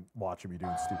fucking watching me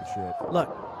doing stupid shit. Look.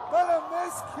 But a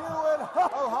miscue and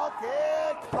hockey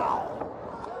cow.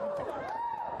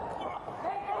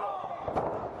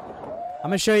 I'm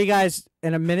going to show you guys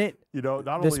in a minute. You know,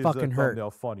 not This only is fucking that hurt.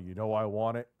 thumbnail funny, you know why I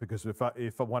want it? Because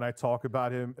if when I talk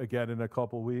about him again in a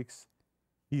couple weeks,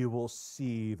 he will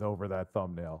seethe over that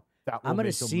thumbnail. That will I'm going to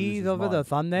make him lose seethe his over the mind.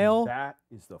 thumbnail. That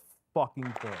is the fucking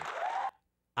point.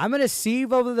 I'm going to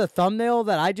seethe over the thumbnail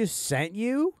that I just sent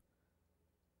you?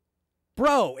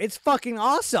 Bro, it's fucking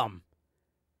awesome.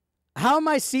 How am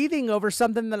I seething over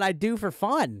something that I do for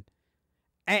fun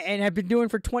and have been doing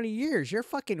for 20 years? You're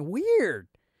fucking weird.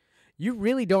 You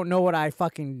really don't know what I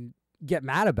fucking get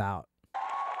mad about.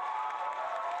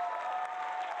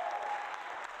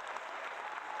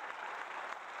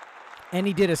 And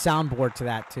he did a soundboard to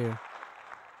that, too.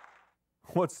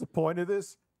 What's the point of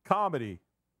this? Comedy.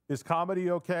 Is comedy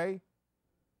okay?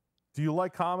 Do you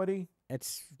like comedy?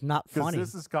 It's not Because funny.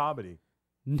 this is comedy.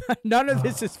 None of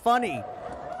this is funny.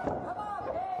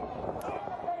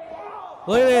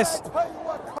 Look at this.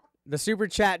 The super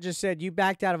chat just said you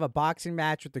backed out of a boxing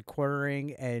match with the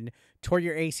quartering and tore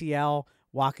your ACL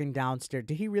walking downstairs.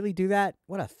 Did he really do that?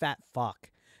 What a fat fuck.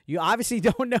 You obviously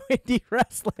don't know indie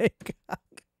wrestling.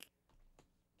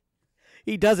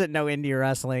 He doesn't know indie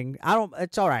wrestling.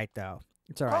 It's all right though.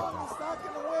 It's all right though. He's not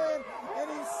going to win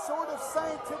any sort of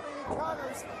scientific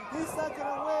encounters. He's not going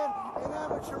to win an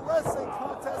amateur wrestling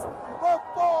contest. But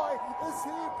boy, is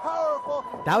he powerful.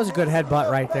 That was a good headbutt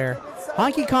right there.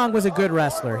 Honky Kong was a good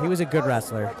wrestler. He was a good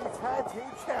wrestler. Tag team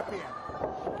champion.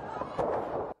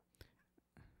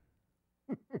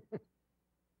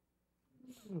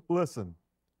 Listen,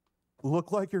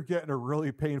 look like you're getting a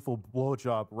really painful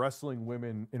blowjob wrestling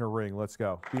women in a ring. Let's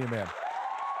go. Be a man.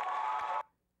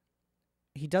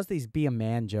 He does these be a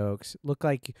man jokes. Look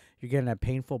like you're getting a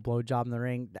painful blowjob in the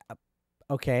ring.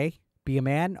 Okay. Be a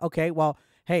man? Okay. Well,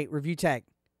 hey, Review Tech.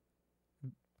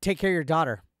 Take care of your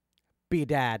daughter. Be a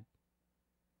dad.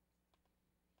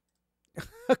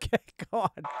 Okay, go on.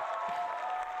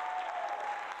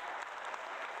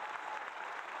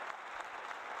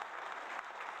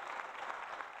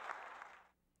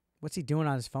 What's he doing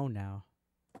on his phone now?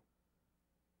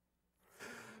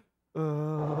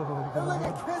 And look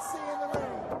at Kissy in the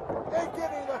ring. They're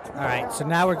getting the All right, so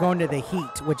now we're going to the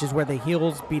heat, which is where the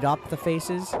heels beat up the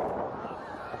faces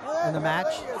in the match.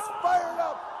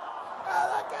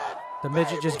 The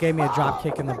midget just gave me a drop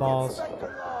kick in the balls.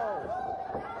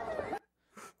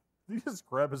 Did he just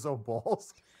grab his own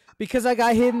balls? Because I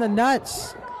got hit in the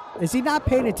nuts. Is he not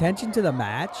paying attention to the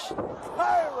match?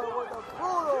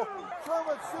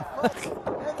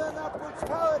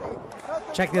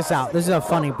 Check this out. This is a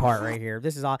funny part right here.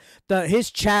 This is all. His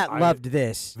chat loved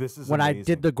this. This is when amazing. I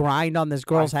did the grind on this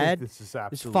girl's head. This is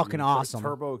absolutely it's fucking awesome.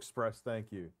 Turbo Express,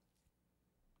 thank you.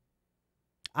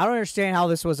 I don't understand how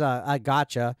this was a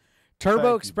gotcha.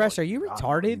 Turbo Express, are you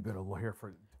retarded? You've been a lawyer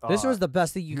for. This was the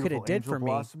best thing you could have did for me.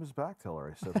 Blossom is back. Tell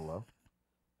her I said hello.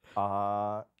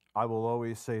 I will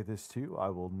always say this too. I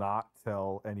will not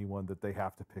tell anyone that they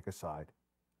have to pick a side.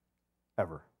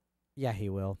 Ever. Yeah, he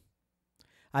will.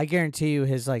 I guarantee you,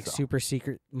 his super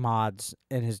secret mods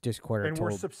in his Discord are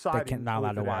told they're not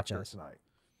allowed to watch us.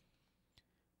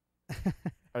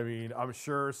 I mean, I'm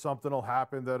sure something will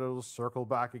happen that it'll circle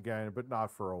back again, but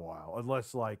not for a while,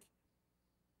 unless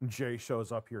Jay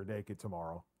shows up here naked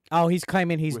tomorrow. Oh, he's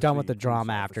claiming he's done with the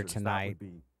drama after tonight.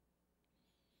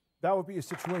 That would be a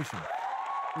situation.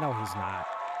 No, he's not.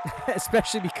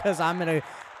 Especially because I'm going to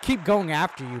keep going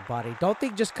after you, buddy. Don't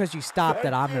think just because you stopped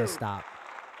that I'm going to stop.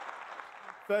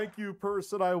 Thank you,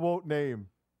 person I won't name.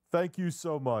 Thank you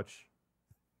so much.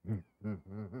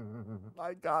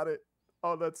 I got it.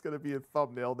 Oh, that's going to be a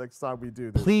thumbnail next time we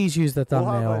do this. Please use the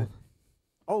thumbnail.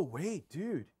 Oh, wait,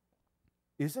 dude.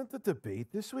 Isn't the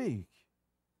debate this week?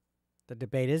 The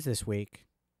debate is this week.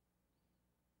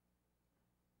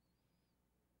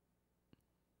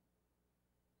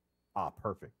 Ah,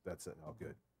 perfect. That's it. Oh,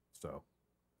 good. So.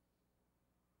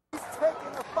 He's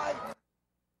taking a fight.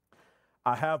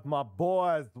 I have my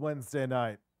boys Wednesday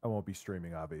night. I won't be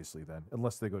streaming, obviously, then,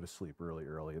 unless they go to sleep really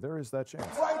early. There is that chance.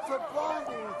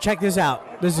 Check this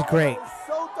out. This is great.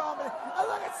 So dominant.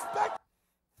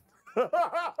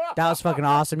 That was fucking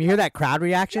awesome. You hear that crowd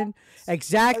reaction?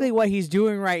 Exactly what he's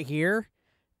doing right here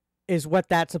is what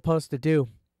that's supposed to do.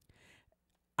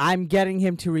 I'm getting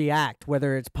him to react,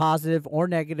 whether it's positive or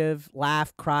negative,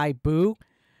 laugh, cry, boo.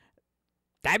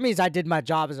 That means I did my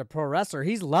job as a pro wrestler.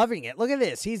 He's loving it. Look at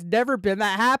this. He's never been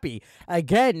that happy.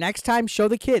 Again, next time, show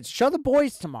the kids. Show the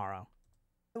boys tomorrow.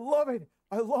 I love it.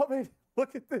 I love it.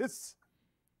 Look at this.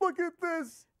 Look at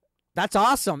this. That's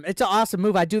awesome. It's an awesome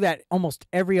move. I do that almost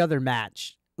every other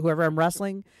match. Whoever I'm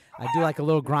wrestling, I do like a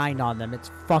little grind on them.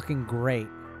 It's fucking great.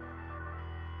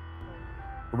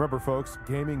 Remember, folks,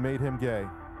 gaming made him gay.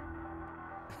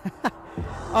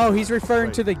 Oh, he's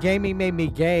referring to the gaming made me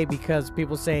gay because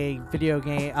people say video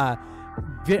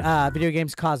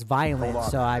games cause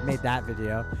violence. So I made that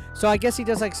video. So I guess he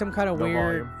does like some kind of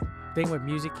weird thing with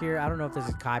music here. I don't know if this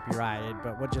is copyrighted,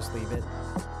 but we'll just leave it.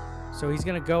 So he's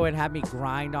going to go and have me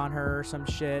grind on her or some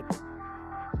shit.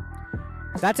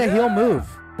 That's a heel move.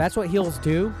 That's what heels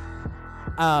do.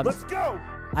 Let's go.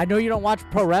 I know you don't watch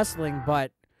pro wrestling,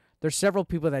 but there's several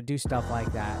people that do stuff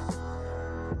like that.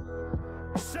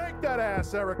 Shake that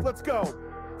ass, Eric. Let's go.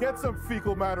 Get some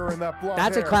fecal matter in that blonde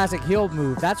That's hair. a classic heel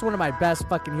move. That's one of my best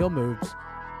fucking heel moves.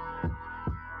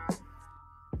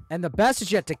 And the best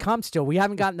is yet to come still. We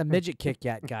haven't gotten the midget kick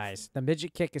yet, guys. The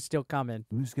midget kick is still coming.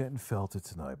 Who's getting felted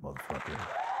tonight, motherfucker?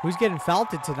 Who's getting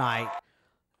felted tonight?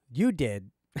 You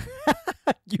did.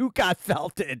 You got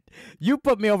felted. You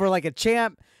put me over like a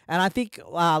champ, And I think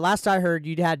last I heard,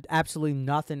 you'd had absolutely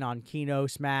nothing on Kino,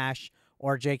 Smash,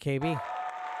 or JKB.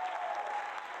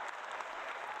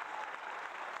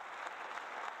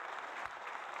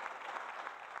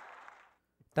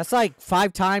 That's like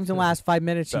 5 times in the last 5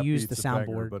 minutes you used the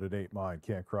soundboard. But it ain't mine.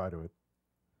 Can't cry to it.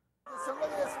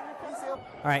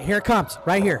 All right, here it comes.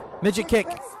 Right here. Midget kick.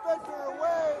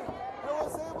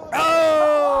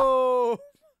 Oh!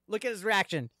 Look at his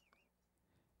reaction.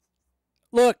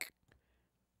 Look.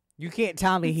 You can't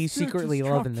tell me he's secretly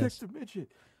loving this. The midget.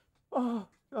 Oh,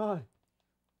 God.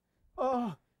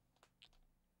 Oh.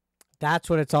 That's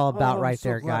what it's all about right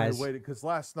there, guys. I waited because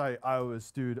last night I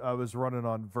was running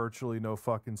on virtually no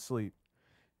fucking sleep.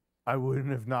 I would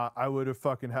have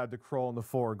fucking had to crawl on the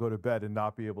floor and go to bed and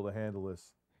not be able to handle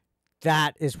this.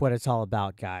 That is what it's all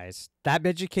about, guys. That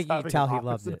midget kick, you can tell he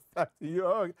loves it.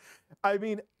 I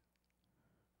mean,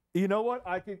 you know what?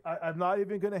 I'm not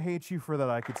even going to hate you for that.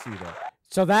 I could see that.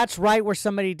 So that's right where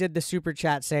somebody did the super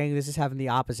chat saying this is having the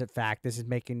opposite fact. This is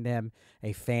making them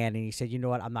a fan. And he said, you know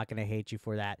what? I'm not going to hate you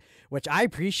for that, which I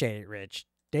appreciate it, Rich.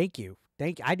 Thank you.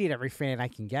 I need every fan I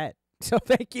can get. So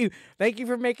thank you. Thank you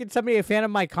for making somebody a fan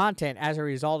of my content as a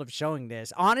result of showing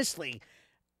this. Honestly,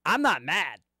 I'm not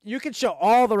mad. You can show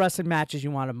all the wrestling matches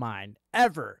you want of mine.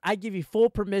 Ever. I give you full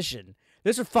permission.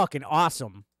 This is fucking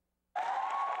awesome.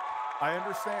 I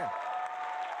understand.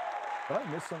 But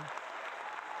I miss him.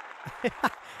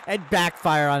 And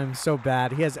backfire on him so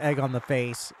bad. He has egg on the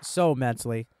face so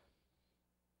immensely.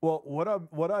 Well,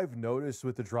 what I've noticed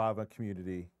with the drama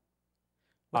community.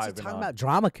 What's he talking about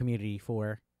drama community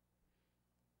for?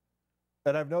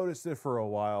 And I've noticed it for a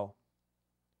while.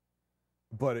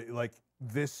 But like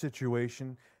this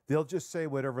situation, they'll just say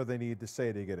whatever they need to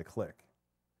say to get a click.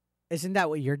 Isn't that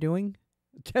what you're doing?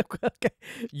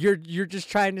 You're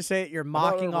just trying to say it. You're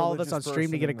mocking all of us on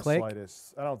stream to get a click.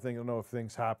 I don't know if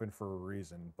things happen for a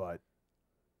reason, but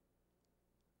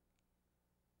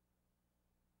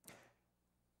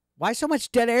why so much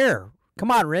dead air?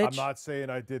 Come on, Rich. I'm not saying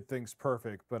I did things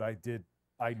perfect, but I did.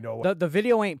 I know the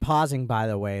video ain't pausing. By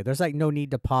the way, there's like no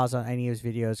need to pause on any of his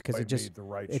videos because it's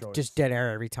just dead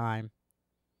air every time.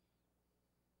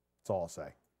 That's all I'll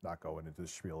say. Not going into the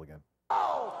spiel again.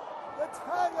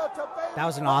 That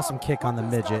was an awesome kick on the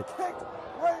midget.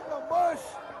 Right in the mush.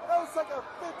 That was like a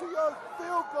 50-yard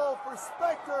field goal for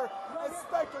Spectre. And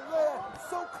Spectre,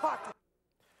 so cocky.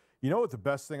 You know what the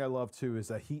best thing I love too is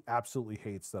that he absolutely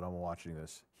hates that I'm watching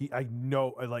this. I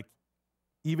know, like,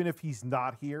 even if he's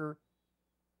not here,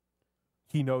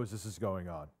 he knows this is going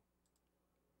on.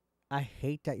 I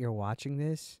hate that you're watching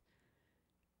this.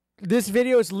 This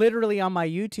video is literally on my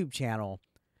YouTube channel.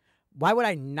 Why would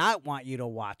I not want you to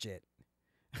watch it?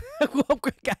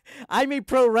 I'm a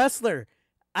pro wrestler.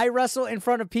 I wrestle in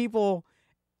front of people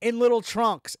in little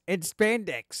trunks and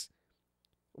spandex.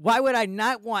 Why would I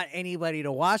not want anybody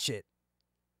to watch it?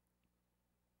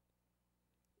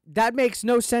 That makes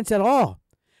no sense at all.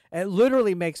 It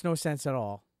literally makes no sense at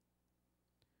all.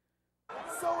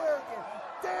 So arrogant.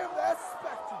 Damn, that's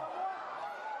Spectre.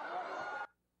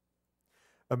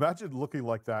 Imagine looking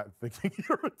like that and thinking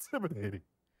you're intimidating.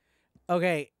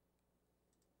 Okay.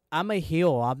 I'm a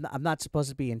heel. I'm not supposed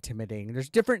to be intimidating. There's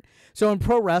different. So in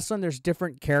pro wrestling, there's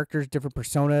different characters, different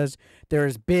personas.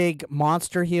 There's big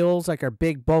monster heels, like our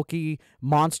big bulky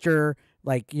monster,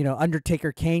 like, you know,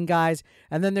 Undertaker, Kane guys.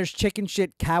 And then there's chicken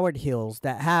shit coward heels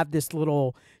that have this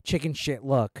little chicken shit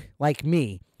look, like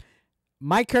me.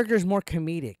 My character is more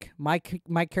comedic. My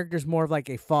character is more of like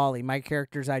a folly. My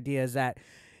character's idea is that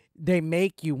they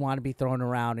make you want to be thrown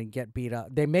around and get beat up.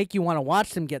 They make you want to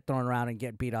watch them get thrown around and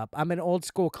get beat up. I'm an old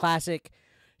school classic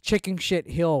chicken shit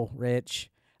heel, Rich.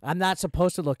 I'm not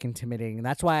supposed to look intimidating.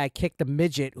 That's why I kicked the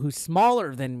midget who's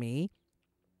smaller than me.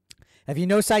 If you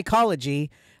know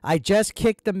psychology, I just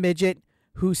kicked the midget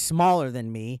who's smaller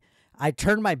than me. I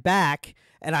turned my back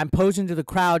and I'm posing to the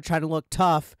crowd trying to look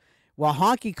tough while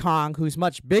Honky Kong, who's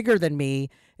much bigger than me,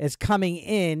 is coming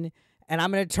in. And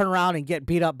I'm going to turn around and get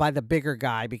beat up by the bigger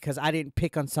guy because I didn't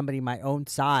pick on somebody my own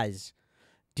size.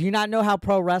 Do you not know how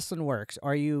pro wrestling works?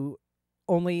 Are you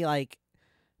only, like,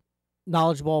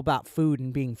 knowledgeable about food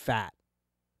and being fat?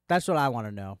 That's what I want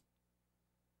to know.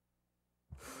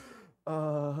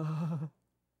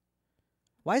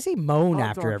 Why does he moan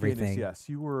after everything? Yes,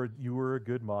 you were a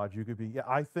good mod. You could be. Yeah,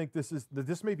 I think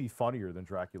this may be funnier than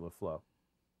Dracula Flow.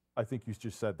 I think you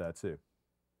just said that too.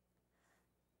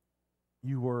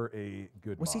 You were a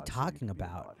good mod. What's he talking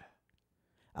about?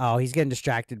 Oh, he's getting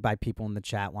distracted by people in the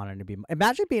chat wanting to be.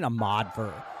 Imagine being a mod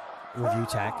for Review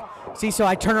Tech. See, so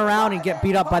I turn around and get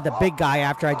beat up by the big guy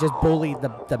after I just bullied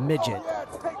the midget.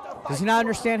 Does he not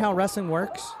understand how wrestling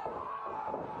works?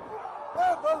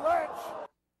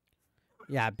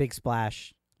 Yeah, big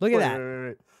splash. Look at that.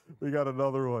 Wait. We got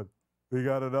another one.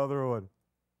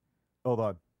 Hold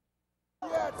on.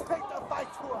 Yeah, take the fight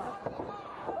to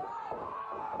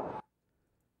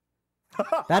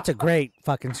her. That's a great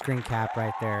fucking screen cap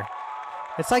right there.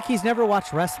 It's like he's never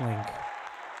watched wrestling.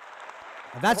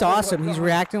 That's awesome. He's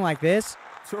reacting like this.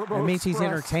 Turbo It means he's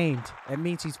Express. entertained. It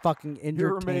means he's fucking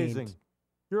entertained.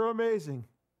 You're amazing.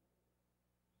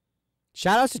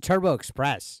 Shout outs to Turbo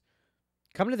Express.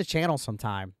 Come to the channel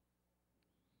sometime.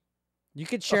 You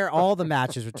could share all the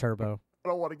matches with Turbo. I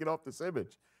don't want to get off this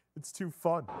image. It's too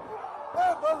fun.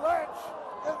 Avalanche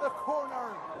in the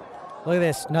corner. Look at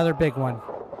this. Another big one.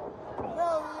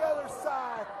 Now the other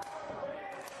side.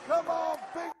 Come on,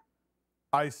 big.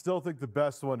 I still think the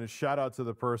best one is shout out to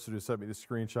the person who sent me the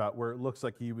screenshot where it looks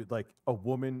like a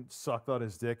woman sucked on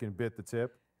his dick and bit the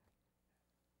tip.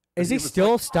 Is he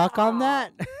still stuck on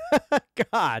that?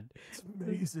 God. It's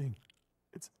amazing.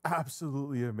 It's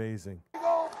absolutely amazing. Big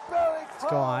old belly Let's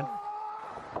go on.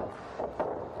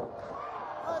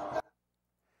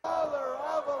 Another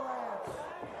avalanche.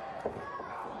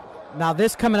 Now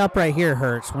this coming up right here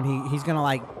hurts when he's gonna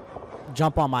like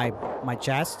jump on my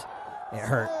chest. It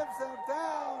hurt. Slams him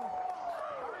down.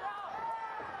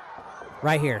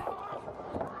 Right here.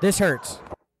 This hurts.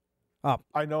 Oh,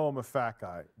 I know I'm a fat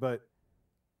guy, but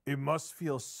it must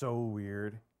feel so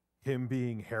weird, him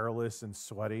being hairless and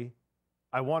sweaty.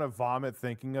 I want to vomit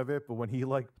thinking of it, but when he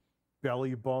like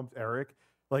belly bumped Eric,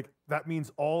 like that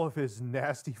means all of his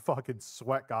nasty fucking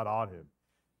sweat got on him.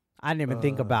 I didn't even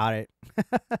think about it.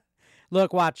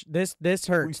 Look, watch. This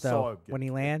hurts saw though him get when he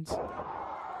lands.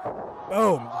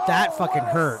 Boom. That fucking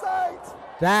hurt.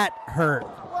 That hurt.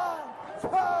 1, 2,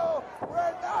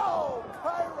 Renault,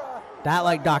 Kyra. That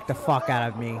like knocked the fuck out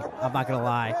of me. I'm not gonna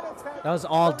lie. That was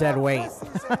all dead weight.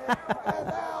 And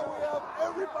now we have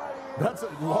everybody in. That's a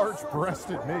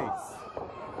large-breasted me.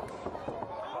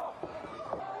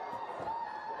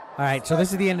 All right, so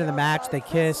this is the end of the match. They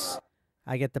kiss.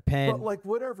 I get the pin. But like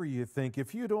whatever you think,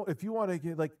 if you want to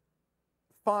get like,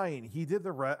 fine. He did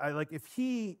the if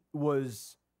he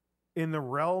was in the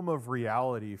realm of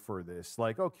reality for this,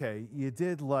 like okay, you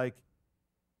did like.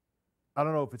 I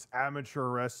don't know if it's amateur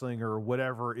wrestling or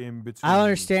whatever in between. I don't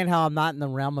understand how I'm not in the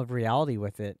realm of reality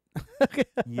with it.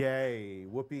 Yay,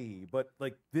 whoopee. But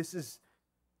like this is,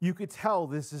 you could tell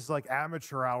this is like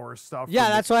amateur hour stuff. Yeah,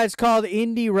 from that's why it's called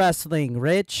indie wrestling,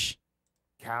 Rich.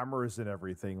 cameras and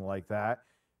everything like that.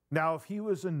 Now, if he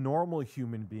was a normal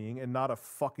human being and not a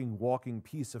fucking walking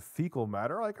piece of fecal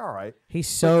matter, like, all right. He's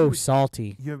so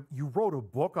salty. You wrote a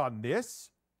book on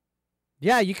this?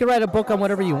 Yeah, you can write a book on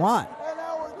whatever you want. And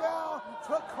now we're down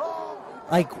to Kong.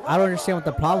 Like, I don't understand what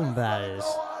the problem with that is. Go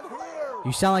on here.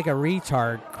 You sound like a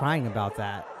retard crying about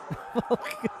that.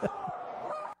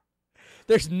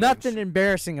 There's nothing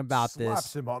embarrassing about Slaps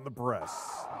this. him on the breast.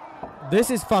 This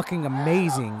is fucking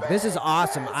amazing. This is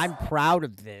awesome. I'm proud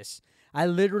of this. I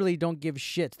literally don't give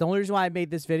shits. The only reason why I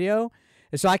made this video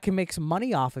is so I can make some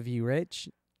money off of you, Rich.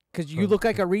 Because you look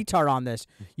like a retard on this.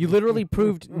 You literally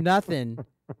proved nothing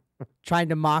trying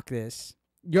to mock this.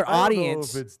 Your audience,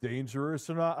 I don't know if it's dangerous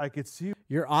or not. I could see.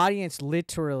 your audience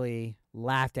literally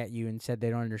laughed at you and said they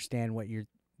don't understand what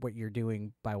you're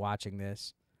doing by watching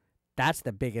this. That's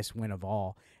the biggest win of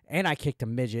all. And I kicked a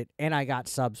midget, and I got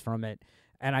subs from it,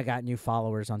 and I got new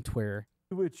followers on Twitter.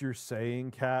 What you're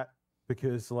saying, Kat,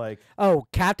 because like, Oh,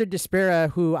 Captain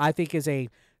Despera, who I think is a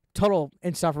total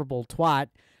insufferable twat.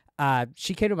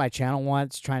 She came to my channel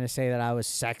once trying to say that I was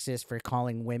sexist for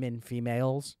calling women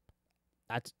females.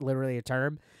 That's literally a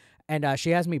term. And she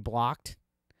has me blocked.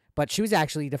 But she was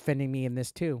actually defending me in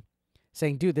this too.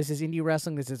 Saying, dude, this is indie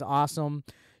wrestling. This is awesome.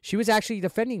 She was actually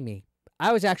defending me.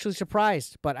 I was actually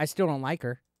surprised, but I still don't like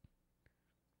her.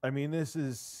 I mean, this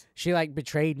is. She like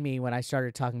betrayed me when I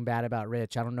started talking bad about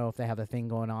Rich. I don't know if they have a thing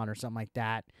going on or something like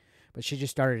that. But she just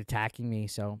started attacking me,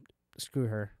 so screw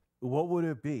her. What would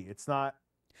it be? It's not.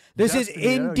 This is Destiny,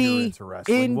 I know you're indie into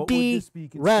wrestling. What would this be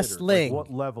considered? wrestling. Like,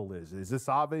 what level is it? Is this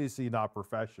obviously not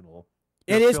professional?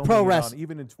 It You're is pro filming it on- wrestling.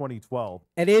 Even in 2012.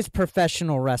 It is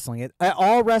professional wrestling.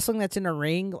 All wrestling that's in a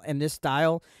ring in this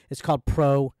style is called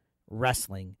pro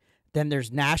wrestling. Then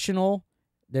there's national.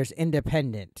 There's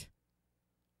independent.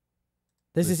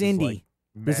 This is indie. like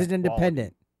This is mad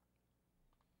independent.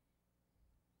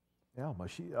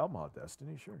 quality. Yeah, I'm on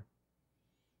Destiny, sure.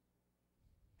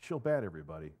 She'll ban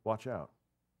everybody. Watch out.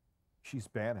 She's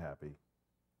ban happy.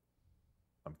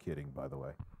 I'm kidding, by the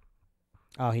way.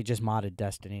 Oh, he just modded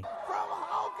Destiny. From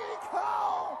Honky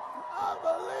Kong!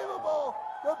 Unbelievable!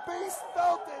 The beast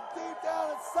felt it deep down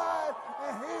inside,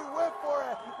 and he went for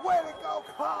it. Way to go,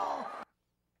 Kong!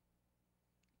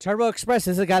 Turbo Express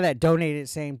is the guy that donated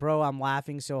saying, bro, I'm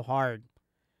laughing so hard.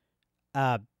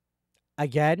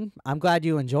 Again, I'm glad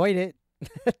you enjoyed it.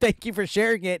 Thank you for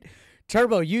sharing it.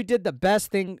 Turbo, you did the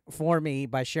best thing for me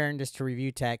by sharing this to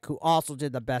Review Tech, who also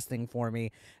did the best thing for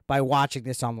me by watching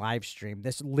this on live stream.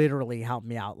 This literally helped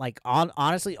me out. Like,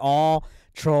 honestly, all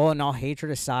troll and all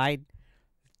hatred aside,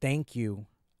 thank you.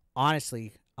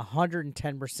 Honestly,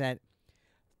 110%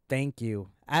 thank you.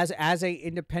 As a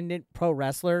independent pro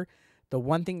wrestler, the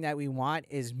one thing that we want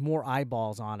is more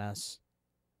eyeballs on us.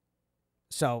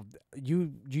 So you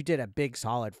did a big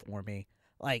solid for me.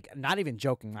 Like, not even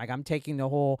joking. Like, I'm taking the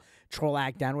whole troll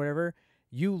act down, whatever.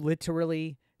 You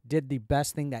literally did the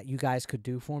best thing that you guys could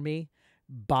do for me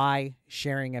by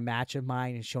sharing a match of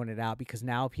mine and showing it out, because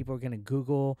now people are going to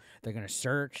Google, they're going to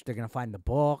search, they're going to find the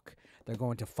book, they're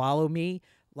going to follow me.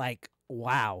 Like,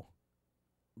 wow.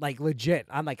 Like, legit.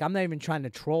 I'm not even trying to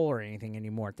troll or anything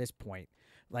anymore at this point.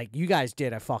 Like, you guys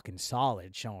did a fucking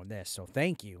solid showing this, so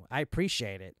thank you. I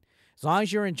appreciate it. As long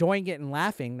as you're enjoying it and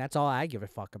laughing, that's all I give a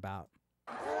fuck about.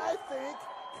 And I think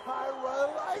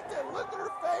Kyra liked it. Look at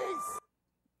her face.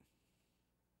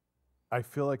 I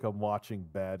feel like I'm watching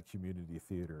bad community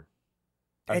theater.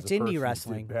 It's indie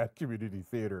wrestling. Bad community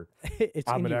theater.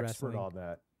 I'm an expert on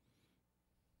that.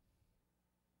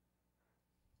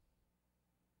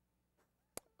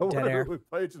 Dead air. What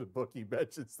page of the book he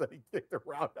mentions that he kicked the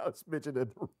roundhouse midget in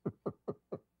the room?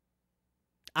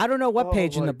 I don't know what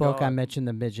page in the book God. I mentioned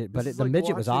the midget, but the like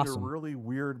midget was watching awesome. A really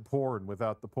weird porn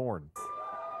without the porn.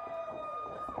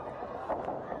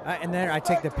 And then I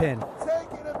take the pin.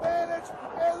 Taking advantage.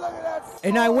 And look at that.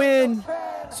 And I win.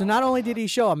 So not only did he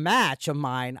show a match of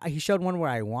mine, he showed one where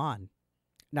I won.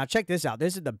 Now check this out.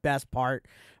 This is the best part.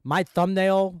 My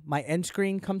thumbnail, my end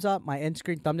screen comes up. My end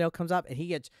screen thumbnail comes up, and he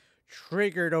gets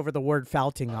triggered over the word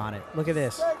felting on it. Look at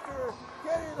this.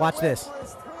 Watch this.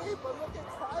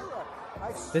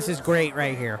 This is great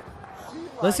right here.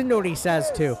 Listen to what he says,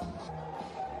 too.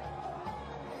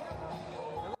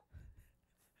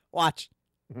 Watch.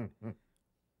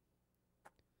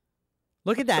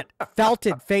 Look at that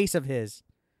felted face of his.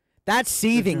 That's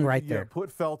seething right there.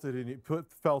 Put felted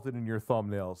in your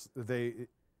thumbnails.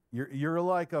 You're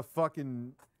like a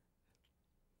fucking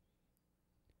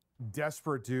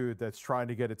desperate dude that's trying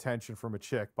to get attention from a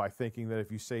chick by thinking that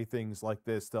if you say things like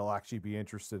this, they'll actually be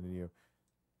interested in you.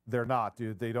 They're not,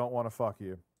 dude. They don't want to fuck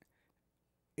you.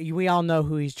 We all know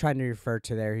who he's trying to refer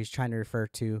to there. He's trying to refer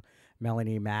to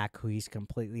Melanie Mack, who he's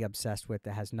completely obsessed with,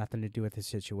 that has nothing to do with the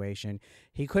situation.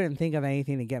 He couldn't think of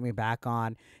anything to get me back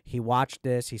on. He watched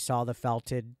this. He saw the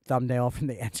felted thumbnail from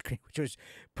the end screen, which was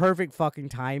perfect fucking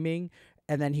timing.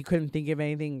 And then he couldn't think of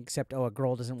anything except, oh, a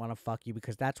girl doesn't want to fuck you,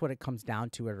 because that's what it comes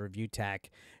down to at Review Tech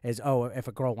is, oh, if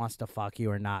a girl wants to fuck you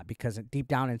or not. Because deep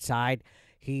down inside,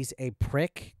 he's a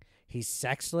prick. He's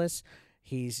sexless.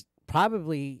 He's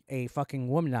probably a fucking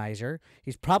womanizer.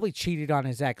 He's probably cheated on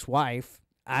his ex-wife.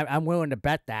 I'm willing to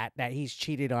bet that he's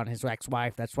cheated on his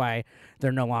ex-wife. That's why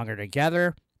they're no longer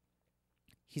together.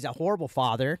 He's a horrible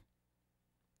father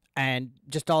and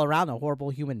just all around a horrible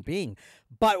human being.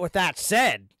 But with that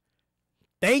said,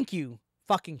 thank you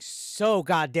fucking so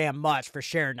goddamn much for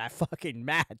sharing that fucking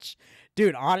match.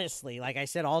 Dude, honestly, like I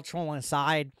said, all trolling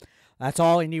aside, that's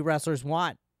all indie wrestlers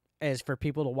want, is for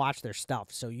people to watch their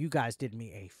stuff. So you guys did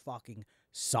me a fucking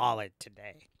solid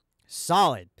today.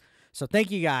 Solid. So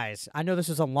thank you guys. I know this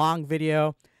was a long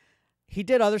video. He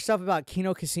did other stuff about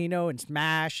KinoCasino and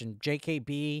Smash and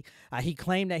JKB. He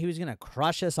claimed that he was going to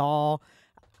crush us all.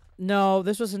 No,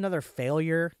 this was another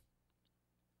failure.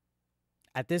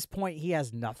 At this point, he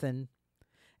has nothing.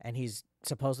 And he's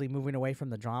supposedly moving away from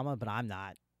the drama, but I'm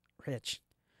not. Rich,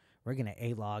 we're going to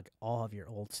A-log all of your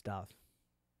old stuff.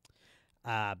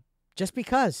 Just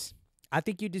because. I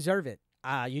think you deserve it.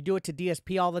 You do it to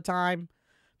DSP all the time.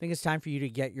 I think it's time for you to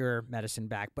get your medicine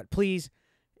back. But please,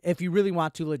 if you really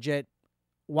want to legit,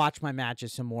 watch my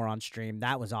matches some more on stream.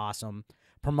 That was awesome.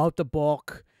 Promote the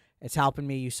book. It's helping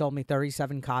me. You sold me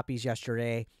 37 copies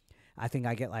yesterday. I think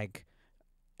I get like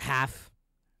half.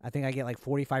 I think I get like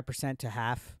 45% to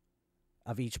half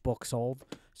of each book sold.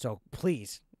 So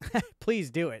please,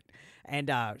 please do it.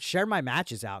 And share my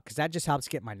matches out, because that just helps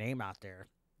get my name out there.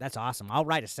 That's awesome. I'll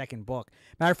write a second book.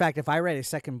 Matter of fact, if I write a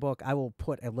second book, I will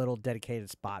put a little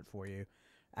dedicated spot for you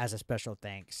as a special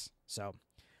thanks. So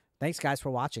thanks, guys,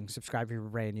 for watching. Subscribe if you're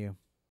brand new.